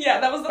 No. Yeah,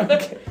 that was the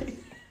third. Okay.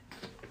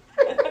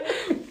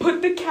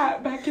 Put the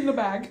cat back in the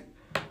bag.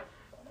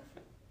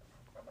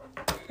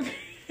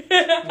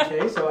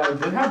 Okay, so I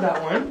did have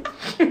that one.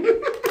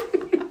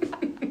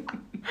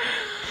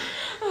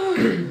 Oh,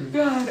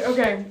 God.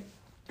 Okay.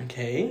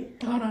 Okay.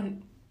 Hold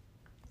on.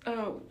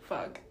 Oh,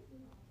 fuck.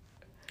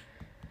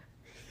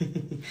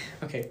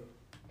 Okay.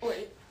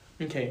 Wait.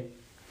 Okay.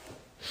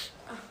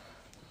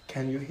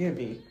 Can you hear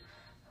me?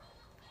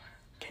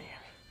 Can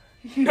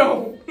you hear me?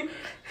 No.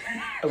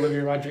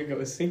 Olivia Rodrigo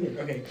is singing.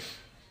 Okay.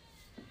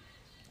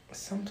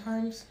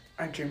 Sometimes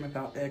I dream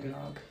about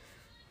eggnog.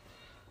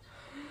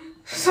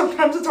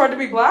 Sometimes it's hard to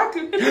be black.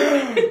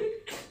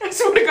 I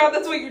swear to God,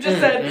 that's what you just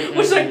said.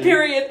 Which, like,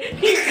 period.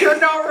 You're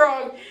not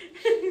wrong.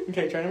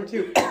 Okay, try number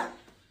 2.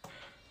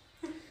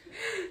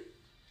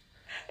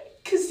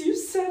 Because you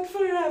said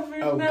forever.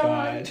 Oh, now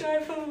God. I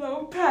drive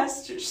alone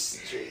past your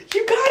street.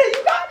 You got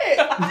it!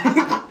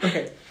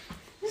 Okay.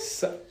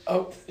 So,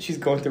 oh, she's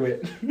going through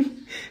it.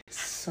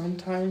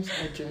 Sometimes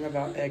I dream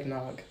about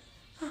eggnog.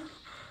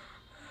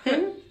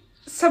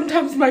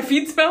 Sometimes my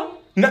feet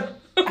smell. No.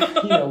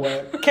 You know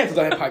what? Cancel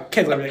that podcast.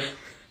 Cancel everything.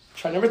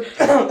 Try number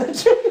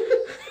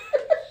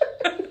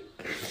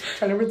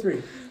Try number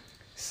 3.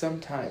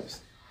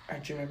 Sometimes I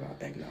dream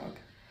about eggnog.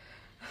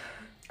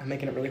 I'm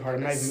making it really hard.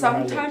 I'm not even moving my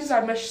Sometimes lips.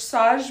 I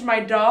massage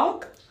my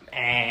dog.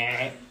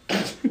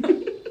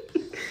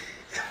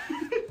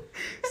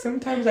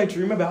 Sometimes I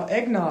dream about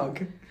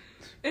eggnog.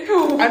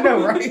 Ew. I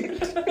know,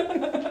 right?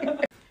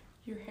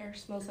 Your hair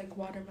smells like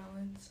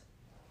watermelons.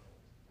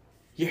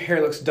 Your hair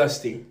looks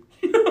dusty.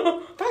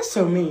 That's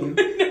so mean.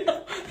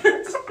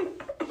 That's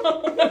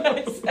not what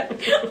I said.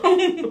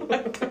 Oh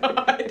my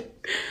God.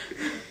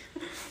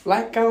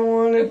 Like I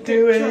wanna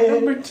do Try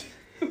number it.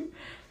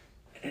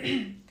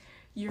 2.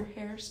 Your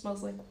hair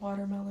smells like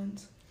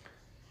watermelons.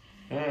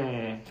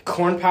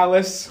 Corn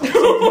Palace.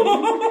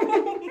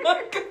 Oh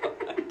my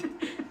god.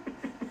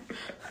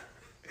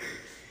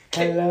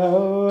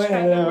 Hello,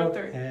 Try hello,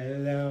 number 3.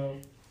 hello.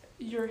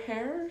 Your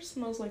hair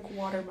smells like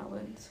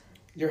watermelons.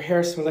 Your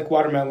hair smells like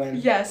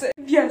watermelon. Yes.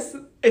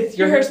 It's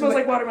Your hair smells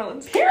like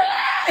watermelons.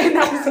 And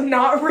that was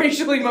not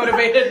racially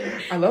motivated.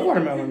 I love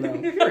watermelon though.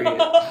 Period.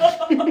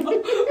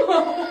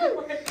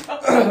 Oh my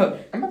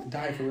god. I'm about to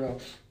die for real.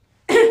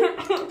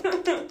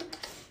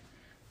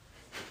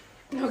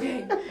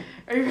 Okay.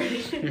 Are you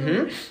ready?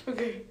 Mm-hmm.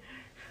 Okay.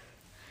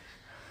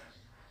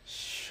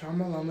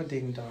 Shamalama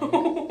ding dong.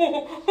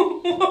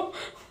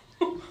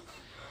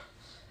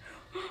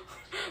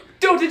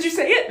 Oh, did you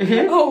say it?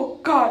 Mm-hmm. Oh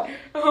god.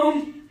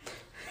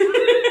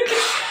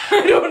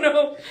 I don't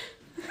know.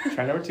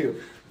 Try number 2.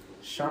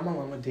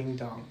 Shamalama ding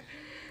dong.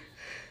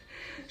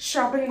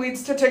 Shopping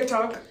leads to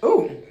TikTok.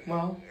 Oh,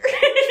 well,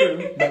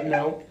 true, but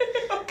no.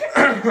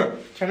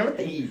 Try number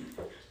 3.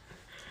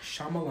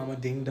 Shamalama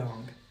ding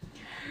dong.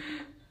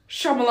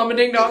 Shamalama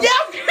ding dong. Yeah.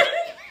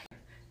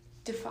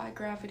 Defy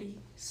gravity.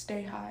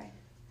 Stay high.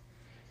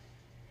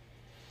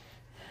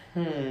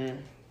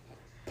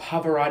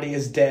 Pavarotti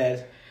is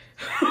dead.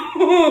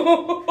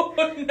 Oh,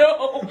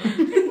 no.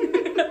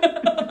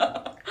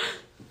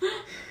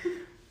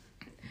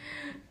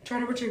 Try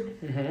number 2.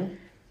 Mm-hmm.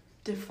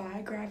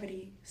 Defy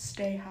gravity.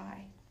 Stay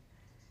high.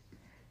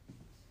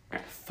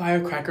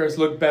 Firecrackers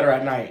look better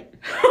at night.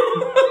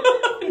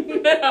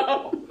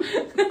 No.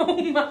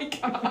 Oh my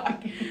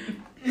god.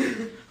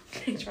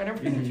 Okay, try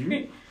number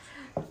 3.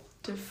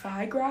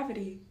 Defy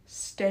gravity.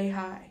 Stay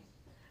high.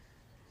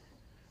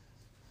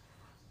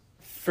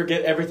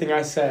 Forget everything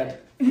I said.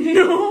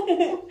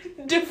 No.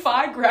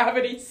 Defy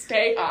gravity.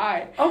 Stay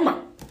high. Oh my.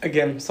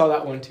 Again, saw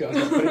that one too. I was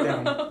gonna put it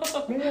down.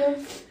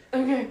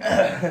 Okay.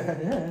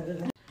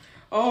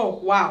 Oh,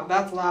 wow.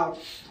 That's loud.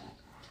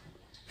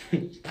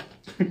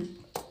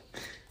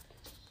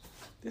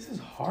 This is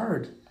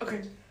hard.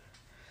 Okay.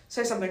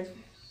 Say something.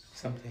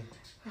 Something.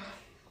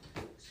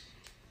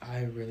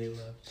 I really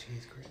love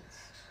cheese grits.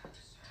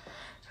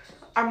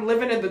 I'm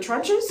living in the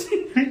trenches?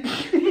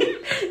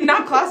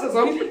 Not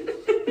classism.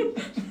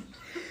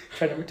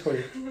 Try number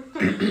 2.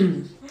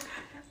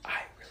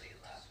 I really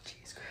love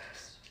cheese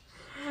grits.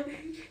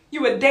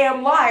 You a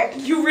damn lie.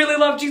 You really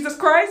love Jesus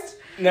Christ?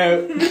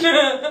 No.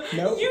 No.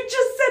 No. You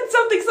just said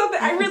something.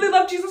 I really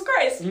love Jesus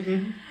Christ.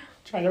 Mm-mm.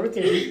 Try number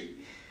 3.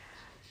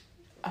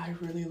 I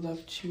really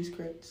love cheese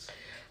grits.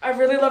 I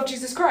really love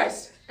Jesus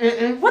Christ.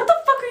 Mm-mm. What the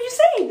fuck are you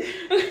saying?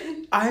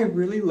 I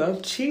really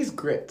love cheese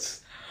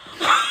grits.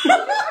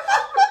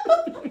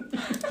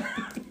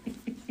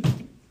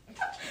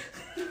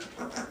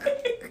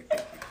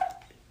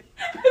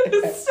 I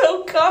was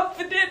so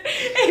confident,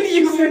 and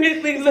you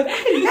really look.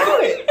 I know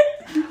it.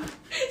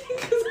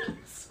 Because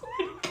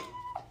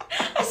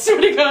I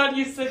swear to God,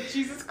 you said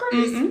Jesus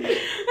Christ. Mm-mm.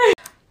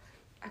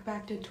 I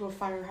backed into a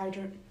fire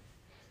hydrant.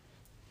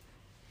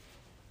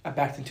 I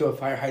backed into a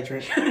fire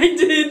hydrant. I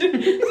did.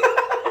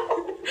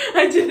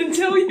 I didn't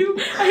tell you.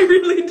 I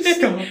really did.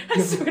 Stop.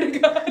 I swear to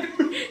God.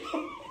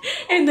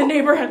 And the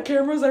neighbor had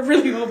cameras. I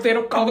really hope they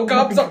don't call the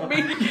cops on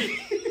me.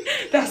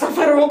 That's a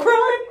federal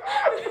crime.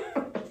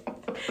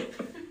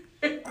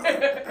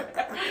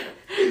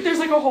 There's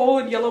like a hole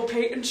in yellow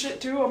paint and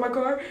shit too on my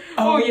car.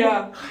 Oh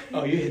yeah.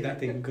 Oh, you hit that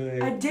thing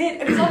good. I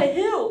did. It was on a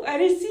hill. I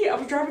didn't see it. I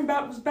was driving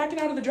back. Was backing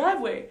out of the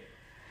driveway,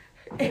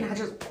 and I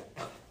just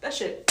that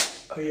shit.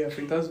 Oh yeah,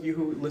 for those of you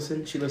who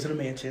listen, she lives in a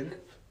mansion.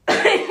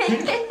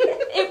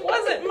 It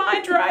wasn't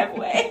my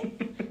driveway.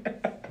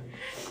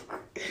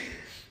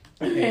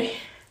 Okay.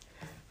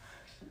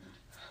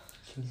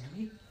 Can you hear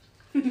me?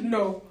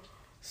 No.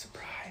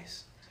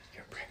 Surprise,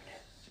 you're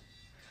pregnant.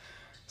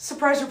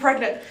 Surprise, you're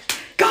pregnant.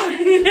 God.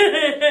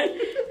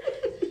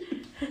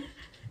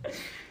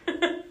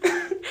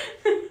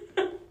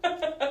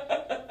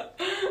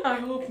 I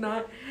hope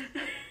not.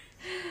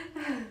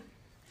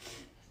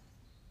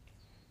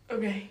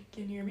 Okay,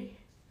 can you hear me?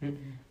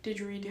 Mm-mm.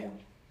 Didgeridoo.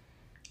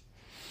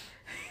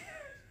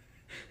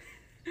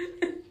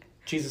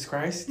 Jesus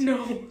Christ?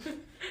 No.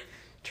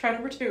 Try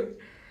number 2.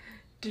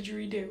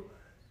 Didgeridoo.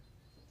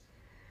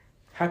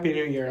 Happy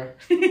New Year.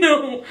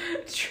 No.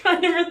 Try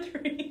number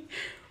 3.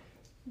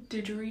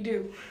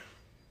 Didgeridoo.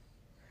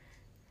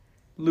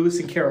 Lewis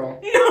and Carol.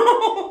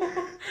 No.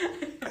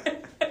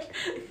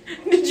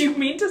 Did you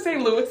mean to say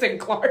Lewis and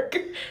Clark?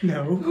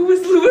 No. Who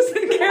was Lewis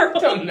and Carol? I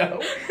don't know.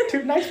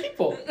 2 nice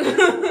people.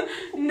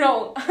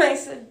 No, I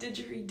said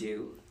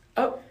didgeridoo.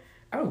 Oh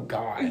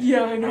God.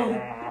 Yeah, I know.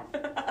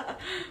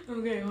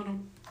 Okay, hold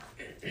on.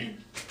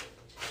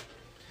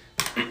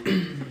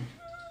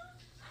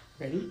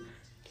 Ready?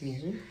 Can you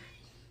hear me?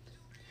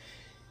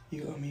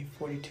 You owe me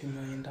 $42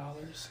 million.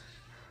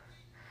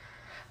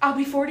 I'll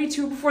be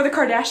 42 before the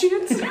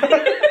Kardashians?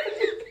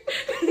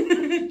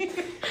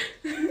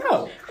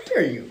 No, how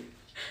dare you?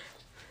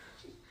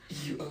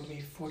 You owe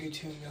me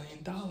 $42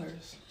 million.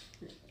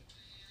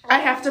 I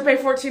have to pay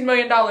 $14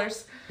 million.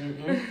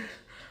 Mm-mm.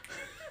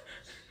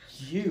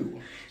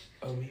 You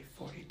owe me $42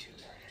 million.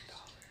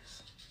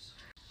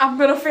 I'm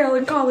gonna fail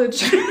in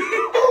college.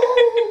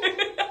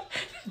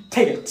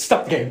 Take it.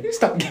 Stop the game.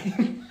 Stop the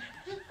game.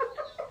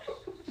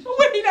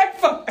 Wait, I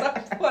fucked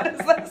up. What is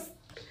this?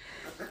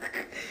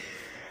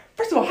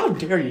 First of all, how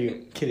dare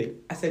you?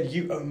 Kidding. I said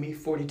you owe me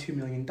 $42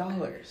 million.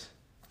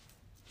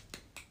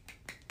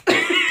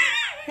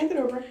 Hand it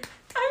over.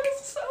 I was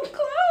so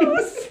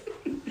close.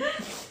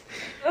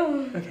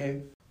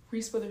 Okay.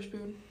 Reese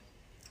Witherspoon.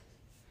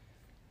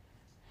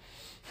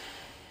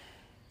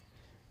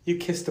 You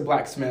kissed the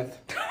blacksmith.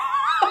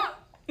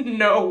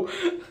 No.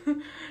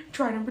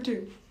 Try number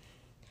 2.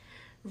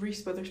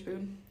 Reese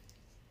Witherspoon.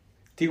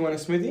 Do you want a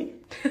smoothie?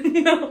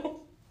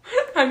 No.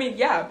 I mean,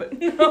 yeah, but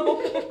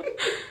no.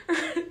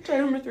 Try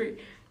number 3.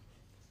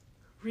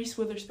 Reese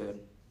Witherspoon.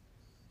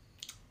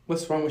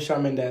 What's wrong with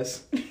Shawn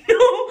Mendes?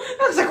 No,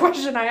 that's a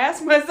question I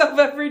ask myself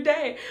every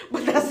day,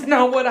 but that's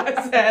not what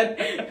I said.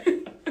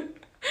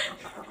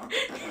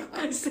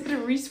 I said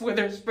Reese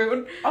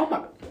Witherspoon. Oh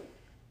my.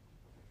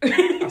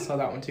 I saw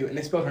that one too, and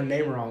they spelled her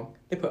name wrong.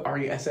 They put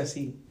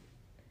R-E-S-S-E.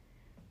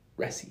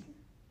 Ressie.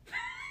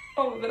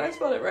 Oh, then I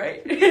spelled it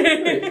right.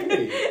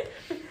 Hey.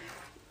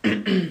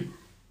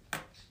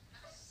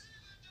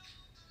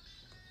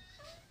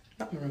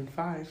 Not Maroon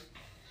 5.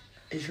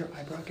 Is your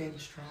eyebrow game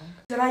strong?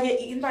 Did I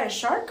get eaten by a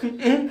shark?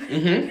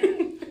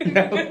 Mm-hmm.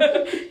 No.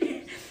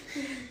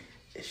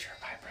 Is your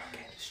eyebrow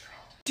game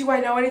strong? Do I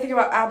know anything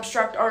about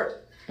abstract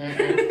art?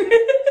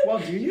 Mm-hmm. Well,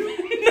 do you?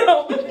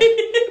 No.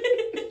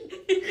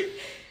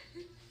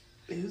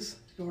 Is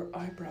your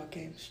eyebrow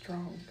game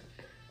strong?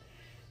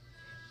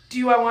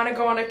 Do I want to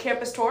go on a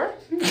campus tour?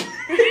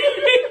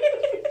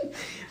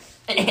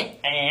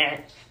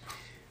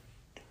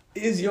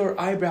 Is your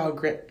eyebrow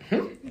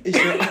Is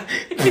your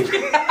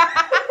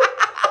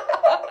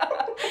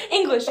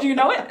English, do you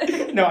know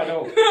it? No, I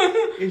don't.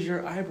 Is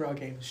your eyebrow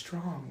game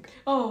strong?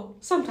 Oh,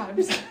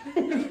 sometimes.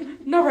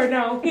 Not right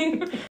now.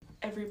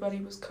 Everybody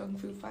was kung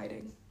fu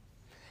fighting.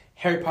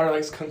 Harry Potter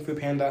likes Kung Fu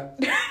Panda.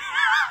 Ding,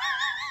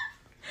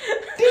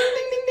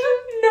 ding, ding, ding.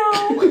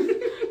 No.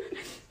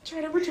 Try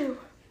number 2.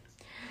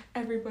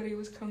 Everybody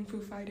was kung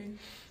fu fighting.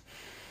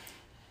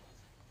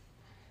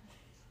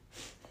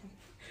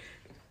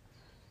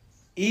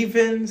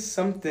 Even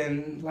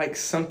something like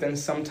something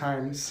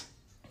sometimes.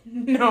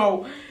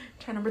 No.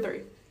 Try number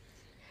 3.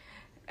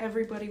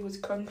 Everybody was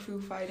kung fu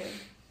fighting.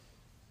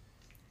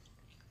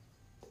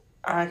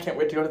 I can't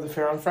wait to go to the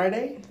fair on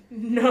Friday.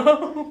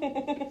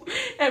 No.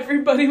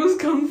 Everybody was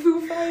kung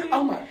fu fighting.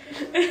 Oh my.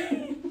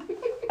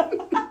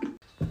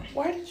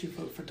 Why did you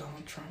vote for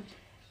Donald Trump?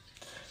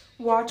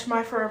 Watch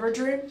My Forever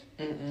Dream.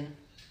 Mm-mm.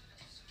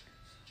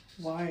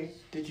 Why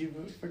did you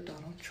vote for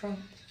Donald Trump?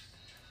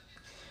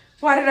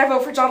 Why did I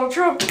vote for Donald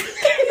Trump?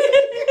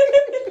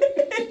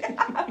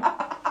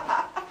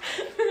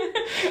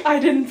 I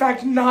did, in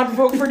fact, not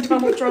vote for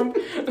Donald Trump.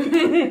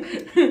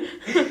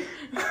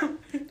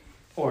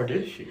 Or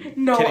did she?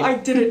 No, Kidding. I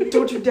didn't.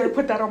 Don't you dare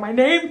put that on my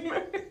name.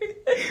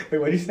 Wait,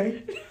 what did you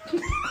say?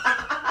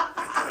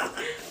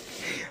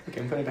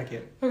 Okay, I'm putting it back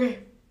in. Okay.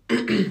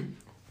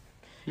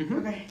 Mm-hmm.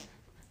 Okay.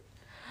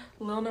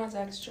 Lil Nas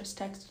X just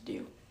texted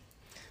you.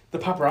 The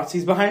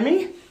paparazzi's behind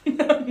me?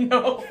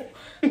 No.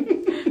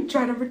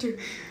 Try number 2.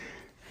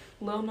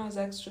 Lil Nas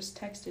X just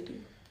texted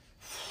you.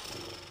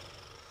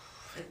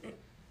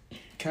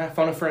 Can I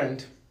phone a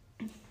friend?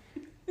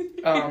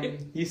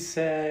 You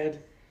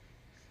said,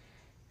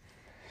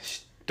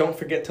 don't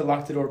forget to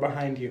lock the door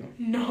behind you.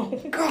 No.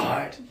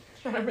 God.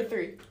 Try number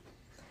 3.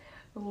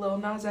 Lil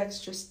Nas X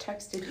just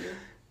texted you.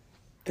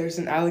 There's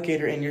an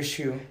alligator in your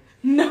shoe.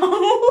 No.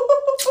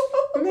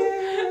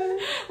 Man.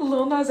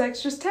 Lil Nas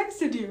X just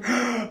texted you.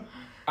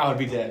 I would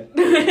be dead.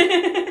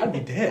 I'd be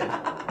dead.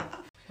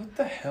 What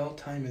the hell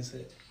time is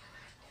it?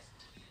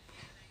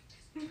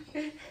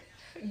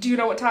 Do you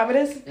know what time it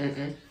is?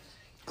 Mm-mm.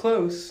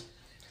 Close.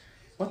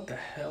 What the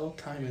hell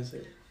time is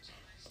it?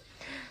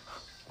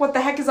 What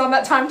the heck is on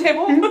that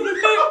timetable?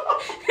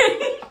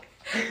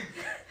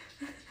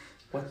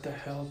 What the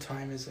hell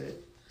time is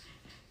it?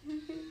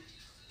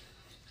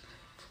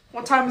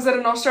 What time is it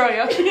in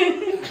Australia?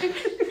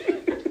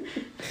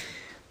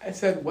 I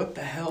said, what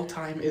the hell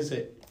time is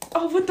it?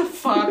 Oh, what the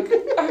fuck?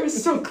 I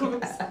was so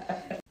close.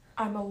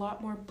 I'm a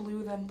lot more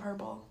blue than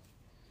purple.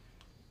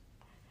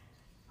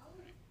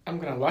 I'm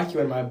gonna lock you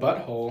in my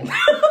butthole.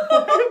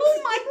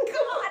 Oh my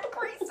god,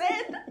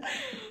 Grayson!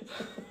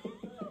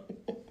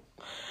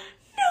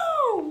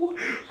 No!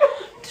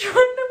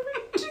 Try number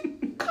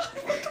 2. God,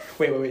 what the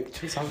Wait.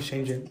 The song's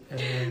changing.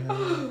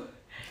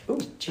 Ooh,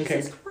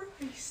 Jesus okay.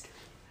 Christ.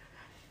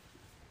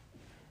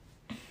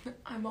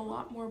 I'm a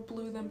lot more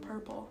blue than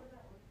purple.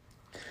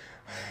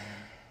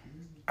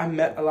 I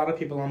met a lot of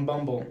people on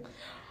Bumble.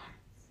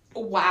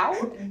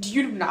 Wow,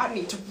 you do not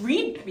need to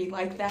read me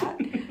like that.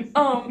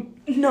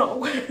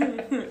 No.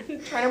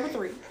 Try number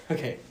 3.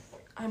 Okay.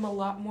 I'm a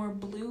lot more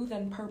blue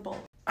than purple.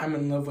 I'm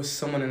in love with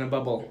someone in a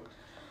bubble.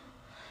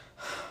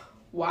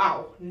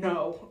 Wow,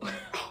 no.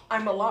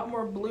 I'm a lot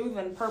more blue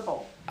than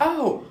purple.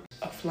 Oh!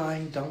 A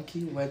flying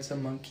donkey weds a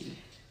monkey.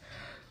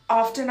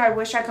 Often I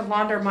wish I could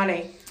launder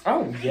money.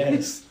 Oh,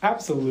 yes.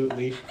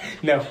 Absolutely.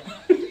 No.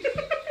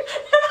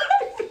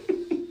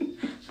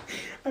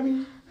 I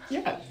mean,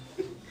 Yeah.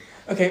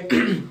 Okay.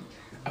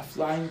 A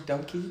flying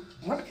donkey.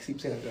 Why do I keep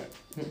saying that?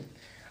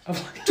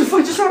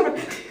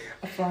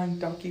 A flying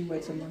donkey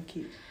weds a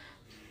monkey.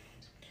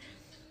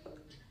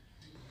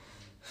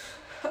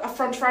 A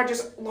French fry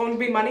just loaned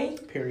me money.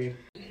 Period.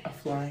 A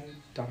flying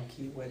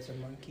donkey weds a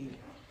monkey.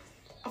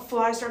 A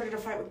fly started a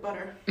fight with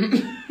butter.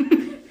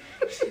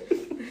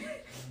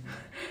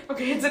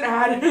 Okay, it's an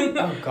ad.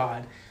 Oh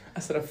God. I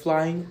said a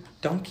flying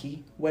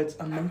donkey weds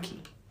a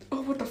monkey.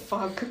 Oh, what the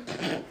fuck?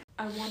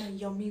 I want a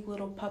yummy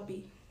little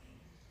puppy.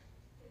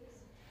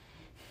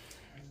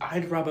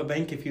 I'd rob a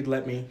bank if you'd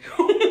let me.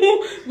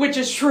 Which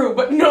is true,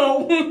 but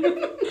no.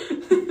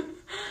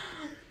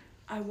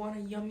 I want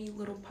a yummy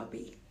little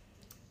puppy.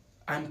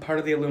 I'm part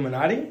of the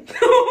Illuminati?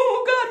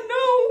 Oh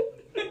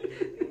God, no.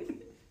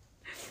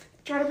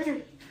 Try to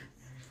be.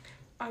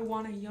 I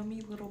want a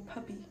yummy little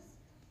puppy.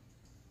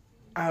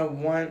 I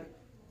want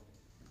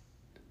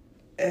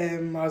a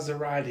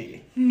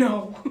Maserati.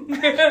 No.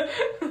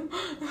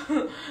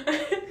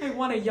 I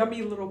want a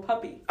yummy little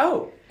puppy.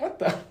 Oh, what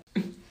the?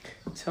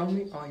 Tell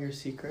me all your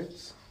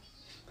secrets.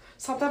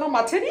 Something on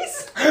my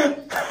titties?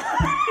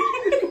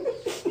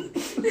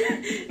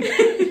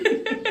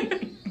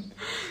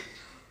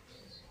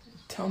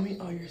 Tell me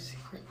all your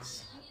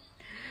secrets.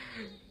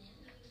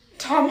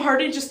 Tom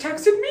Hardy just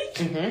texted me?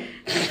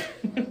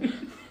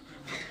 Mm-hmm.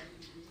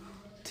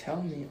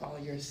 Tell me all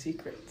your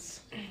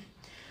secrets.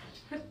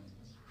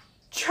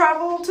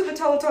 Travel to the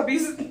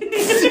Teletubbies.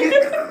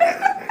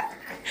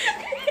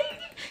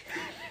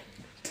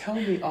 Tell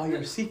me all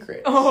your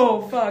secrets.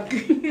 Oh, fuck.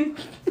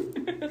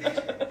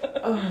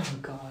 Oh,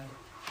 God.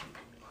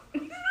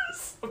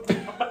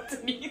 Something on my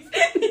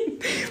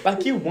titties.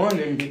 Like you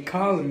wanted to be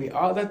calling me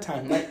all the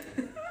time. Like,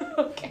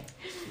 Okay.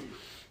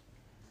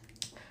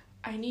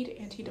 I need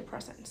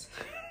antidepressants.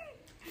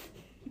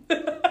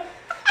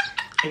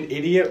 an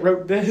idiot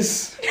wrote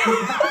this.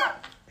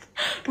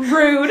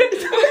 Rude.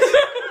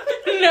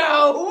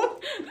 No.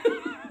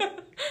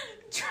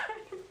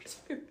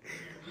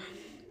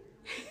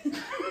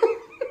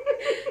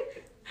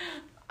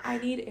 I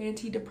need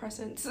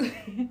antidepressants.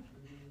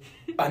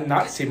 A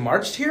Nazi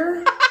marched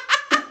here?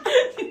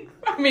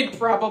 I mean,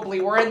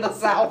 probably. We're in the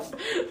South.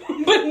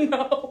 But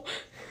no.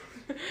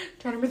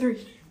 Try number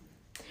 3.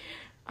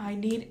 I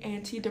need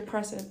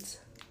antidepressants.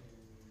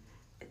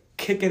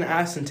 Kicking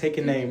ass and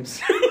taking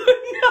names. No.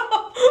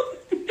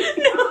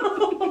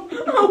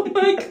 Oh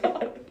my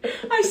God.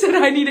 I said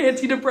I need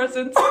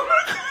antidepressants. Hold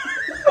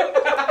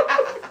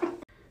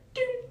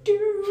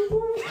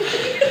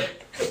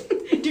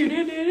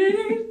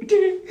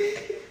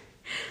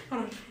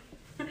on.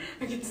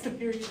 I can still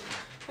hear you.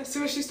 As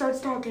soon as she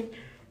starts talking.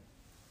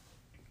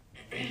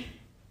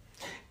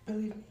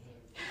 Believe me.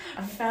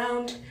 I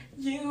found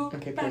you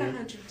Okay, about period.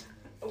 100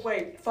 times.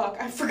 Wait, fuck.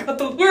 I forgot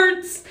the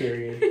words.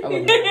 Period. I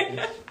love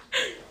that.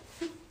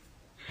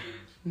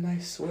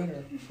 Nice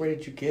sweater. Where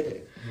did you get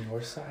it?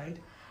 Northside?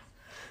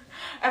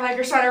 I like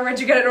your sweater. Where'd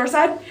you get it,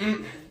 Northside?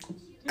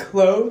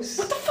 Close.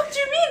 What the fuck do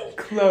you mean?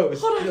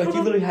 Close. Hold on, Like hold you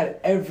on. literally had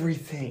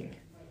everything.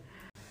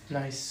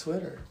 Nice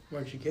sweater.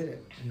 Where'd you get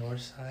it?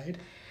 Northside?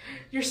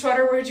 Your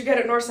sweater. Where'd you get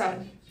it,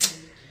 Northside?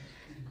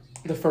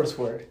 The first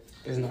word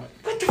is not.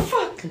 What the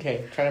fuck?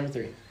 Okay, try number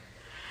 3.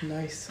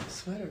 Nice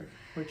sweater.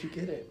 Where'd you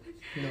get it?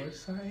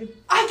 Northside?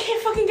 I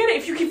can't fucking get it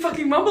if you keep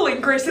fucking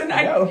mumbling, Grayson.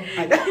 I know.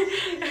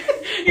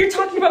 You're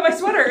talking about my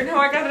sweater and how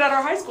I got it at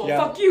our high school. Yeah.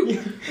 Fuck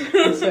you.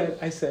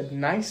 I said,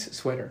 nice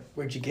sweater.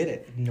 Where'd you get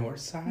it?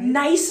 Northside?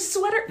 Nice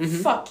sweater?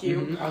 Mhm. Fuck you.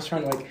 Mhm. I was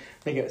trying to like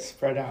make it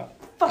spread out.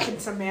 Fucking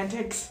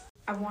semantics.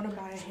 I want to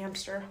buy a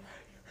hamster.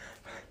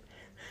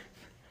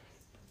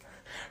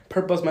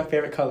 Purple's my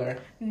favorite color.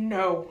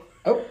 No.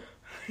 Oh.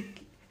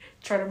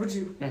 Try number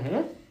 2.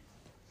 Mm-hmm.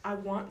 I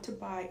want to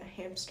buy a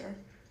hamster.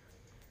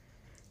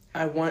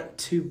 I want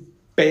to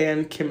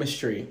ban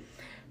chemistry.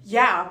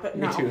 Yeah, but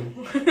Me no.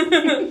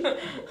 too.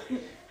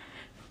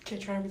 Okay,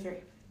 try number 3.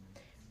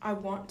 I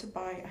want to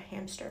buy a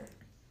hamster.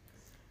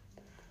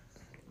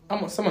 I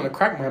want someone to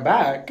crack my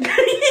back.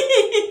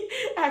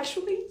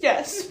 Actually,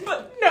 yes,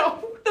 but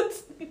no,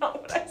 that's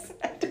not what I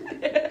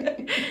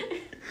said.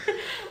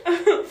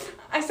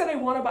 I said I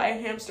want to buy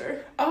a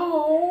hamster.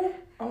 Oh,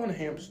 I want a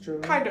hamster.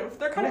 Kind of.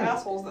 They're kind of I want-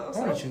 assholes, though. I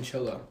want a So.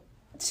 chinchilla.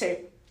 Same.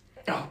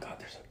 Oh God,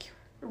 they're so cute.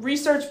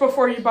 Research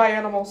before you buy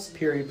animals.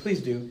 Period.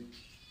 Please do.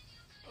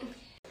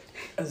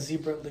 A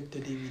zebra licked a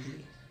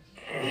DVD.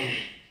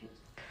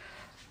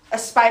 A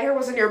spider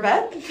was in your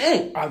bed?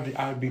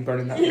 I would be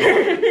burning that.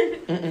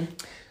 Mm-mm.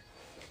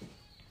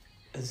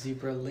 A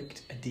zebra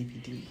licked a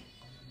DVD.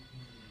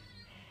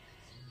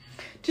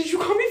 Did you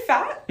call me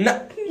fat?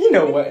 No, you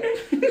know what?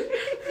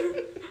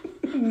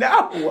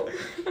 No.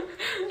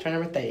 Try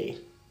number 3.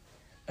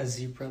 A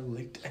zebra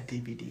licked a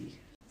DVD.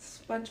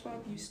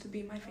 SpongeBob used to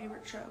be my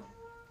favorite show.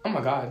 Oh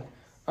my God.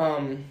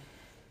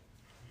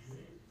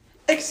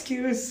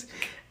 Excuse,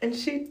 and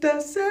she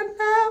doesn't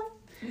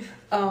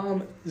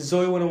know.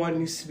 Zoe 101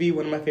 used to be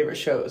one of my favorite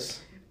shows.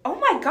 Oh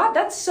my God,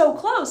 that's so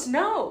close.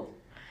 No.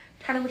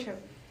 Try number 2.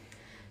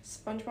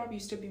 SpongeBob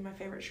used to be my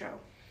favorite show.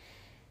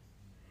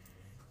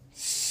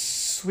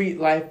 Sweet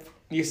Life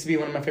used to be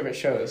one of my favorite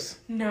shows.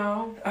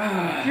 No.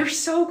 You're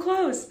so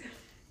close.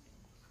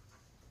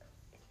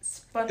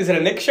 Is it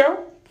a Nick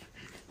show?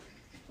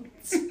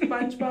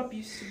 SpongeBob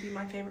used to be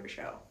my favorite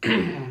show.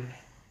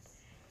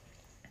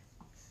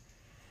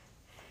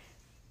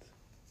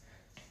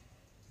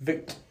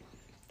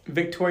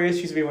 Victorious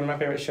used to be one of my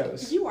favorite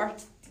shows. You are...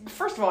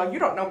 First of all, you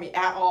don't know me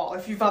at all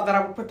if you thought that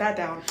I would put that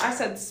down. I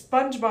said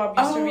SpongeBob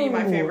used to be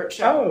my favorite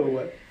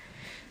show.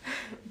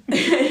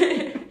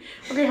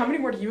 Okay, how many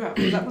more do you have?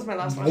 That was my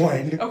last one.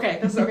 One.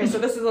 Okay, so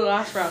this is the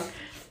last round.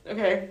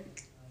 Okay.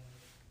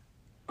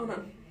 Oh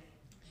no.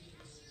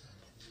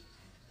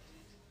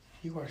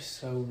 You are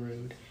so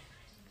rude.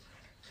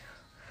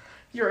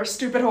 You're a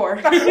stupid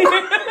whore.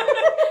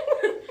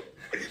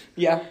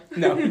 Yeah,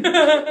 no.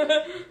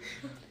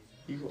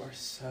 You are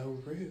so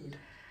rude.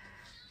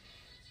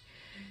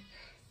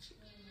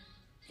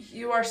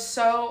 You are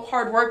so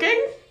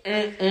hardworking.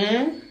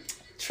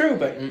 True,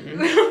 but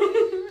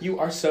you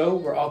are so,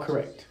 we're all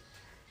correct.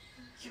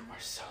 You are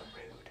so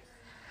rude.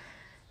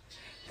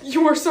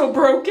 You are so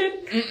broken.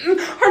 Are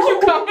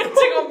you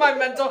commenting on my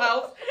mental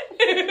health?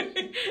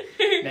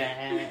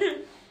 Nah.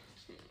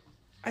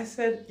 I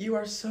said, you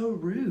are so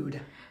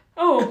rude.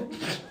 Oh,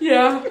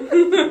 yeah.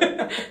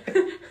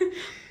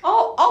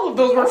 all of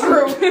those were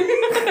true.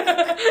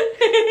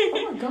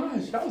 Oh my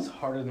gosh, that was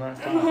harder than I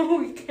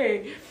thought.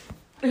 Okay.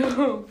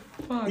 Oh,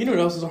 fuck. You know what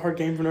else is a hard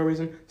game for no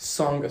reason?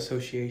 Song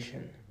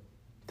association.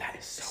 That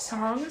is so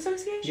Song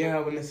association? Yeah,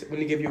 when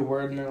they give you a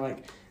word and they're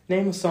like,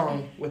 name a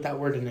song with that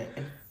word in it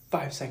in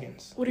 5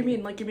 seconds. What do you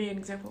mean? Like, give me an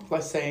example.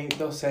 Let's say,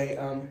 they'll say,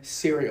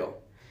 cereal.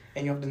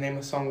 And you have to name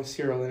a song with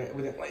cereal in it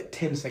within like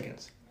 10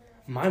 seconds.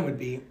 Mine would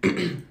be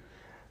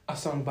a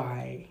song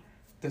by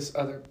this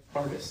other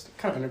artist,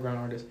 kind of underground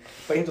artist.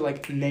 But you have to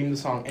like name the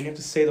song and you have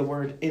to say the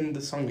word in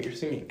the song that you're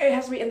singing. It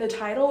has to be in the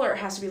title or it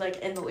has to be like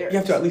in the lyrics? You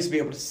have to at least be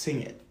able to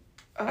sing it.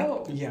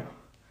 Oh. Yeah.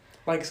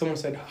 Like someone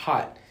said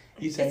hot.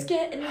 You say, it's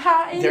getting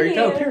hot in there you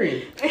go, here.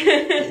 period.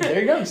 There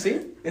you go,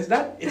 see?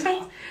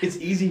 It's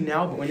easy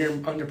now, but when you're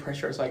under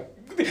pressure, it's like...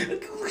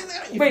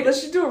 Wait,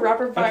 let's just do a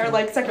rapid fire,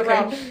 like, second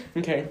round.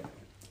 Okay.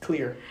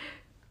 Clear.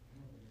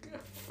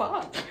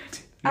 Fuck.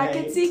 I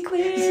can see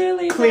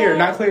clearly. Clear,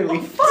 now. not clearly.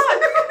 Oh, fuck.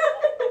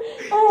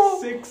 Oh.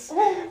 6, 5,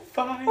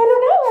 I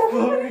don't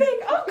know. What do you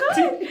think?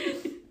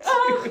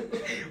 Oh, God.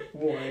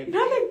 1.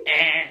 Nothing.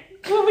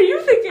 What were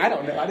you thinking? I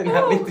don't know. I didn't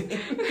have anything.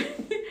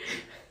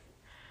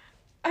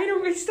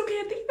 I still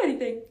can't think of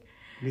anything.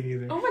 Me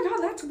neither. Oh my God,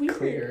 that's weird.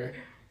 Clear.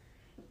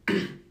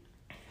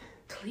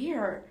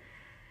 Clear.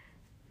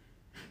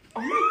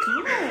 Oh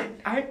my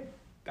God.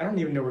 I don't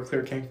even know where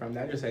clear came from.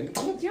 That just said,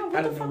 Yeah,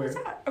 what the fuck is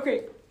that?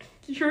 Okay,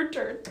 your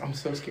turn. I'm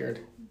so scared.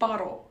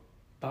 Bottle.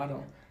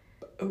 Bottle.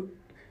 Oh.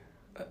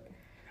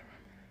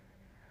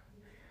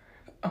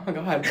 Oh my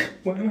God.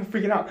 Why am I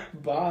freaking out?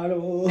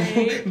 Bottle.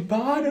 8,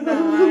 bottle.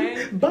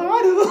 9,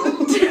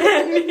 bottle.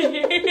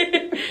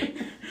 10.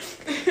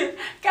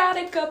 Got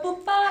a couple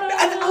bottles.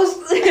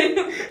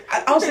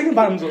 I was thinking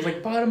bottoms. I was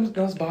like, bottoms.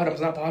 No, it's bottoms,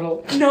 not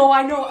bottle. No,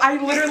 I know. I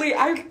felt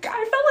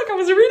like I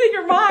was reading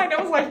your mind.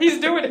 I was like, he's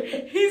doing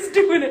it. He's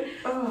doing it.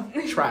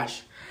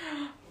 Trash.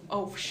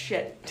 Oh,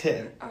 shit.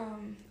 10. 9.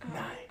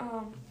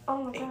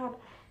 Oh my 8, God.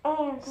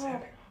 Oh my God.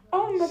 7,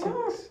 Oh my 6,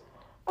 God.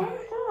 Oh 5, my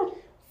God.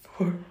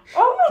 4,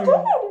 Oh my 3,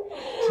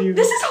 God. 2,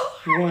 This is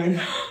hard.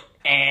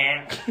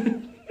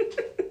 1.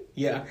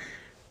 Yeah.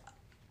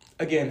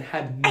 Again,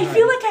 had none. I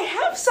feel like I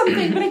have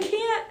something, but I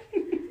can't.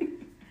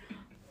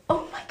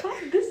 Oh my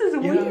God, this is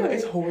weird. Yeah,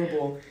 it's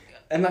horrible.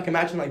 And like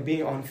imagine like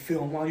being on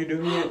film while you're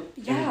doing it.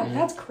 Yeah,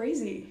 that's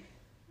crazy.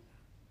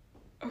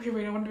 Okay,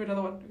 wait, I want to do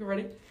another one. You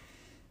ready?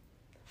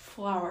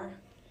 Flour.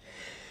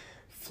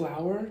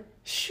 Flour,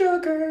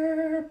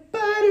 sugar,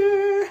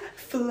 butter,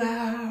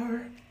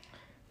 flour.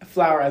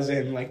 Flour as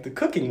in like the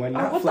cooking one,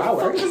 not what flour.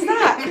 What the fuck was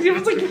that? It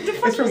was like, what the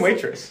fuck It's from was-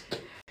 Waitress.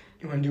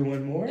 You want to do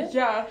one more?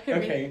 Yeah. hit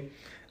me. Okay.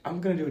 I'm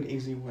going to do an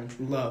easy one.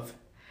 Love.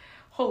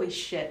 Holy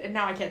shit, and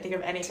now I can't think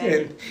of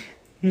anything. 10,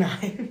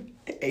 9,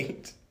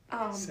 8,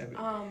 7,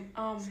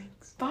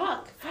 6,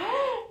 fuck. 4,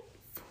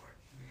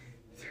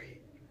 3,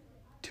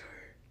 2.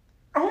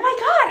 Oh my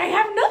God, I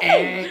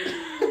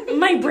have nothing.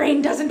 My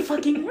brain doesn't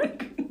fucking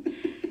work.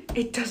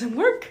 It doesn't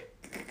work.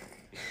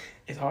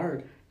 It's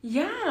hard.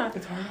 Yeah.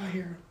 It's hard out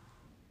here.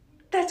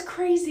 That's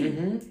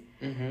crazy.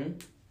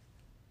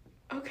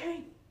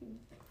 Okay.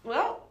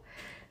 Well,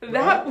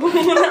 that was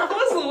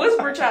the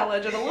whisper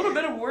challenge and a little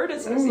bit of word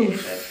association.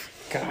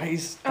 Oof.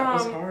 Guys, that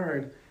was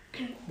hard.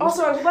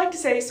 Also, I would like to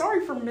say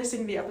sorry for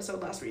missing the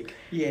episode last week.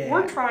 Yeah.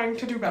 We're trying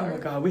to do Oh better. my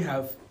God, we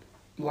have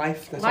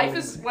life. That's Life all-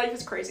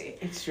 is crazy.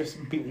 It's just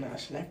beating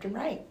us left and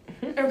right.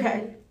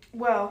 Okay.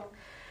 Well,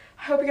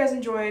 I hope you guys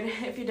enjoyed.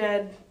 If you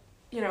did,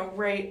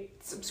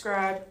 rate,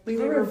 subscribe,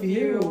 Leave a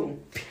review.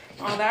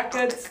 all that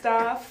good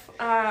stuff.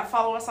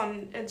 Follow us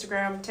on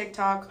Instagram,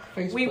 TikTok.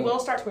 Facebook, We will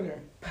start Twitter.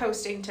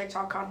 posting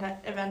TikTok content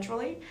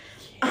eventually.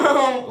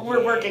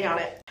 We're working on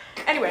it.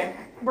 Anyway,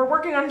 we're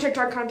working on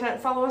TikTok content.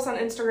 Follow us on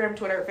Instagram,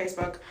 Twitter,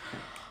 Facebook,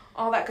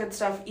 all that good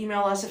stuff.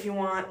 Email us if you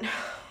want.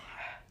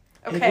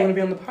 And if you want Okay. to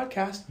be on the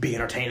podcast, be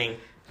entertaining.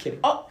 Kidding.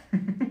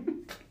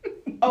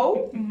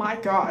 Oh my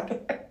god.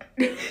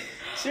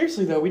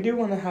 Seriously though, we do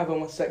want to have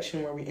a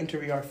section where we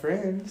interview our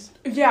friends.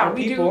 Yeah, Our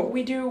we people. do.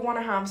 We do want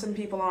to have some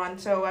people on.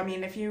 So I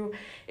mean, if you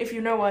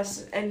know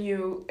us and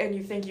you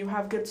think you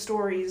have good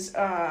stories,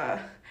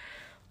 let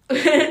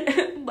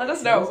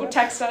us know.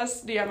 Text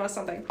us, DM us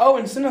something. Oh,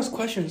 and send us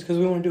questions because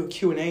we want to do a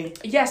Q&A.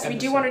 Yes, we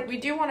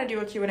episode. do want to do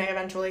a Q&A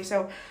eventually.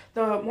 So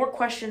the more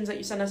questions that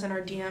you send us in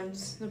our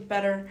DMs, the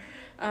better.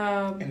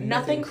 And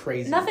nothing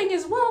crazy. Nothing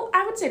is, well,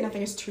 I would say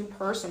nothing is too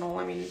personal.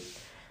 I mean,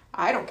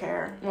 I don't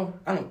care. Well,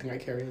 I don't think I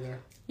care either.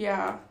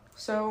 Yeah.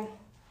 So,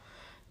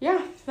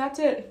 yeah, that's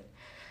it.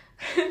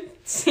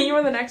 See you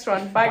in the next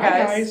one. Bye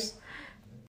guys.